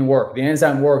worked or didn't work, the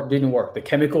enzyme worked, didn't work, the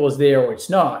chemical is there or it's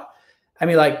not. I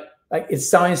mean, like it's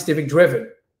scientific driven.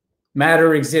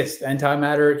 Matter exists,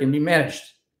 antimatter can be managed.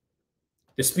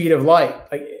 The speed of light,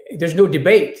 like there's no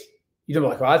debate. You don't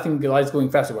like, well, I think the light's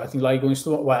going faster. Well, I think light is going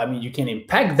slower. Well, I mean, you can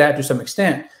impact that to some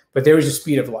extent, but there is a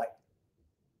speed of light.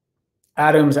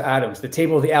 Atoms are atoms. The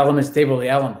table of the elements, table of the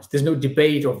elements. There's no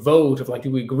debate or vote of like,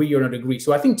 do we agree or not agree?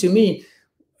 So I think to me,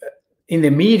 in the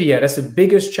media, that's the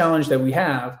biggest challenge that we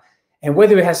have. And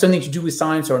whether it has something to do with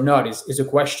science or not is a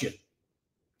question.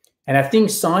 And I think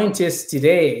scientists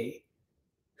today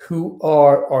who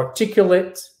are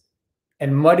articulate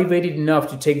and motivated enough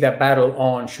to take that battle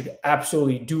on should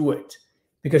absolutely do it.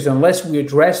 Because unless we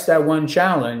address that one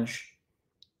challenge,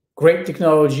 great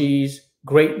technologies,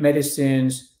 great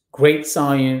medicines, great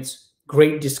science,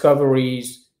 great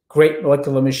discoveries, great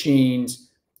molecular machines,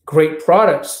 great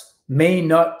products may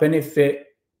not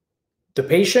benefit the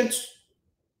patients,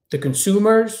 the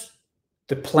consumers,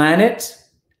 the planet,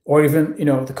 or even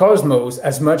the cosmos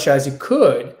as much as it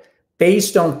could,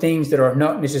 based on things that are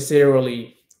not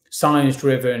necessarily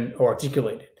science-driven or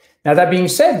articulated. Now, that being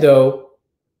said, though,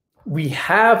 we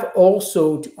have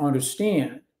also to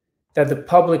understand that the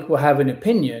public will have an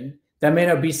opinion that may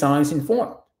not be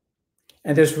science-informed.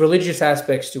 And there's religious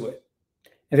aspects to it.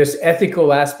 And there's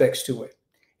ethical aspects to it.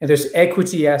 And there's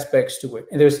equity aspects to it.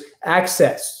 And there's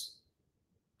access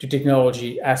to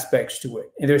technology aspects to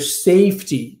it. And there's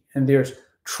safety. And there's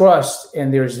trust.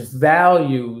 And there's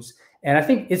values. And I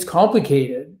think it's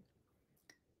complicated.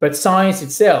 But science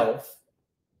itself,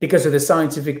 because of the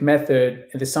scientific method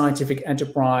and the scientific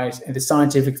enterprise and the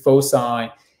scientific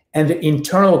foci and the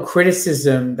internal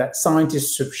criticism that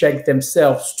scientists subject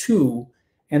themselves to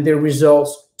and their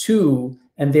results to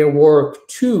and their work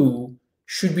to,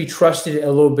 should be trusted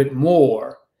a little bit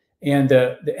more. And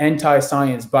the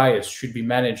anti-science bias should be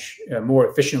managed more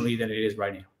efficiently than it is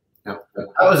right now. That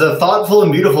was a thoughtful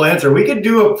and beautiful answer. We could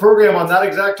do a program on that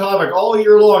exact topic all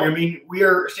year long. I mean, we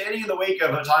are standing in the wake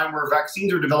of a time where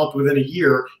vaccines are developed within a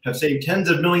year, have saved tens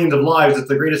of millions of lives. It's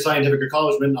the greatest scientific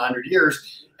accomplishment in 100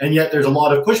 years. And yet there's a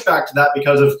lot of pushback to that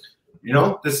because of,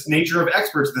 this nature of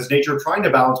experts, this nature of trying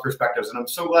to balance perspectives. And I'm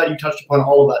so glad you touched upon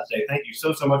all of that today. Thank you so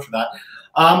much for that.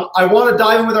 I want to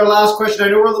dive in with our last question. I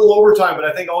know we're a little over time, but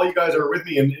I think all you guys are with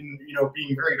me in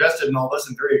being very vested in all this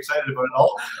and very excited about it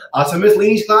all. So Ms.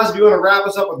 Leany's class, if you want to wrap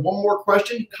us up with one more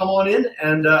question, come on in.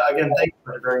 And again, thank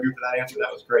you, Barrangou, for that answer.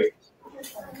 That was great.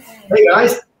 Hey,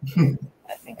 guys.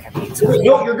 I think I need to.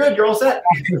 No, you're good. You're all set.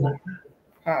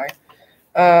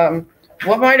 Hi.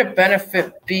 What might a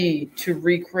benefit be to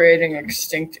recreating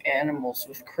extinct animals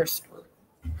with CRISPR?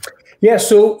 Yeah,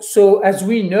 so as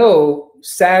we know,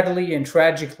 sadly and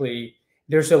tragically,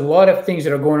 there's a lot of things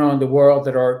that are going on in the world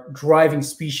that are driving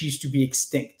species to be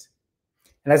extinct.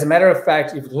 And as a matter of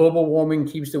fact, if global warming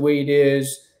keeps the way it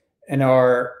is, and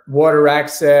our water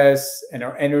access and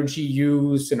our energy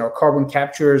use and our carbon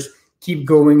captures keep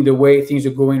going the way things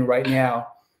are going right now,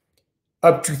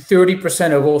 up to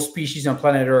 30% of all species on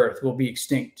planet Earth will be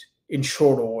extinct in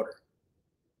short order.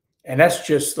 And that's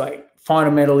just like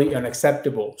fundamentally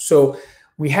unacceptable. So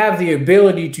we have the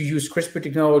ability to use CRISPR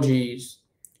technologies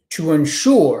to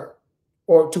ensure,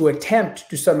 or to attempt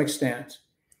to some extent,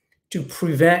 to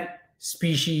prevent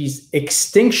species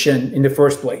extinction in the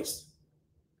first place,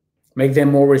 make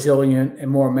them more resilient and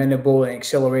more amenable and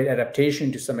accelerate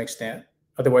adaptation to some extent.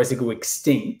 Otherwise, they go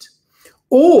extinct.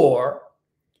 Or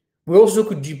we also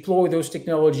could deploy those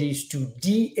technologies to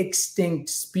de-extinct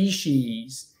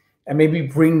species and maybe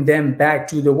bring them back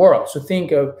to the world. So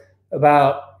think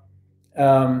about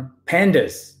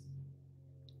pandas,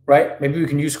 right? Maybe we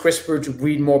can use CRISPR to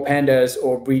breed more pandas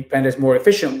or breed pandas more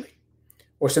efficiently.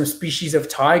 Or some species of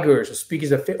tigers, or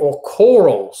species of or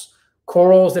corals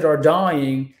that are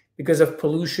dying because of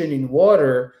pollution in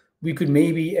water. We could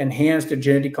maybe enhance their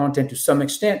genetic content to some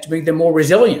extent to make them more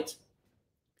resilient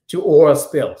to oil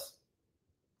spills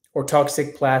or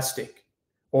toxic plastic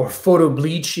or photo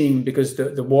bleaching because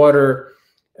the water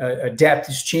depth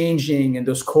is changing and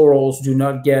those corals do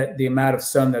not get the amount of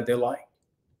sun that they like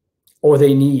or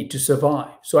they need to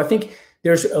survive. So I think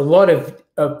there's a lot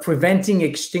of preventing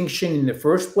extinction in the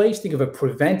first place. Think of a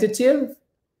preventative,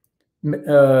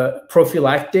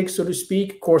 prophylactic, so to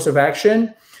speak, course of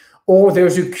action, or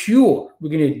there's a cure. We're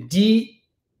going to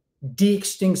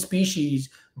de-extinct species,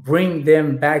 bring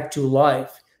them back to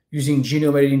life using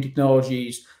genome editing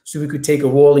technologies. So we could take a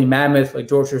woolly mammoth like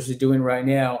George is doing right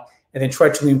now, and then try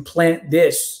to implant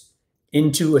this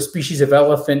into a species of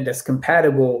elephant that's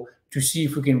compatible to see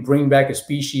if we can bring back a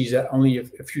species that only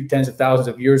a few tens of thousands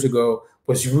of years ago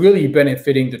was really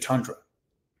benefiting the tundra.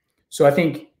 So I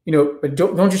think, but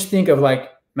don't just think of like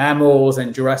mammals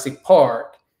and Jurassic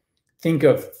Park. Think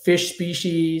of fish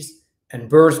species and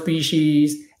bird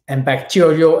species and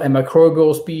bacterial and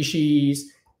microbial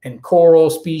species and coral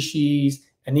species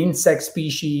and insect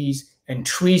species and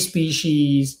tree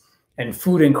species and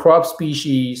food and crop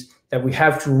species that we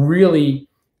have to really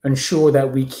ensure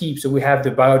that we keep. So we have the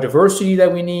biodiversity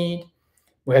that we need,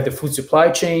 we have the food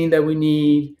supply chain that we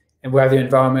need, and we have the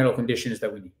environmental conditions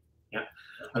that we need. Yeah,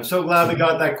 I'm so glad we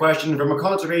got that question. From a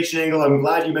conservation angle, I'm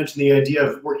glad you mentioned the idea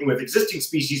of working with existing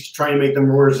species to try and make them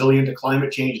more resilient to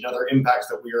climate change and other impacts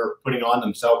that we are putting on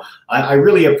them. So I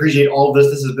really appreciate all of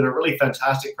this. This has been a really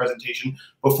fantastic presentation.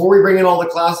 Before we bring in all the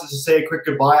classes to say a quick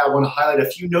goodbye, I want to highlight a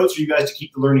few notes for you guys to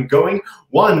keep the learning going.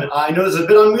 One, I know this is a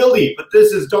bit unwieldy, but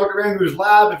this is Dr. Barrangou's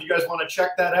lab. If you guys want to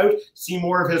check that out, see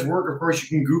more of his work, of course, you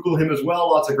can Google him as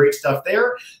well. Lots of great stuff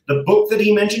there. The book that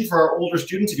he mentioned for our older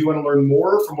students, if you want to learn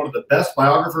more from one of the best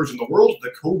biographers in the world,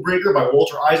 The Codebreaker by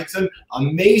Walter Isaacson.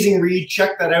 Amazing read.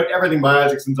 Check that out. Everything by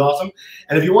Isaacson's awesome.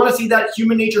 And if you want to see that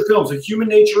Human Nature film, so Human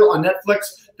Nature on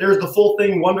Netflix, there's the full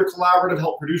thing. Wonder Collaborative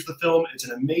helped produce the film. It's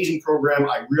an amazing program.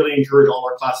 I really encourage all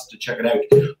our classes to check it out.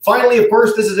 Finally, of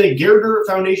course, this is a Gairdner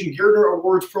Foundation Gairdner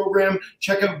Awards program.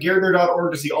 Check out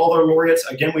Gairdner.org to see all their laureates.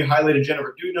 Again, we highlighted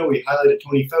Jennifer Doudna. We highlighted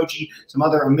Tony Fauci, some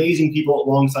other amazing people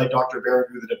alongside Dr.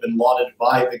 Barrangou that have been lauded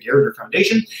by the Gairdner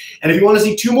Foundation. And if you want to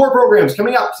see two more programs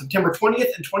coming up, September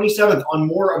 20th and 27th on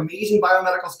more amazing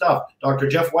biomedical stuff, Dr.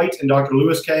 Jeff White and Dr.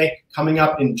 Lewis Kay coming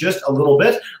up in just a little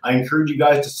bit. I encourage you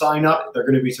guys to sign up. They're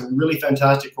going to be some really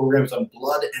fantastic programs on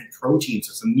blood and protein,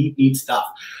 so some neat stuff.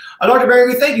 Dr.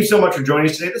 Barrangou, thank you so much for joining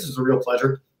us today. This is a real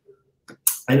pleasure.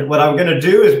 And what I'm going to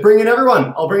do is bring in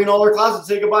everyone. I'll bring in all our classes and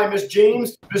say goodbye. Miss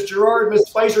James, Miss Gerard, Miss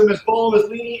Spicer, Miss Bull, Miss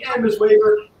Leaney, and Miss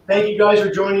Waver. Thank you guys for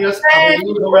joining us. Have a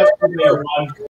wonderful rest of the day, everyone.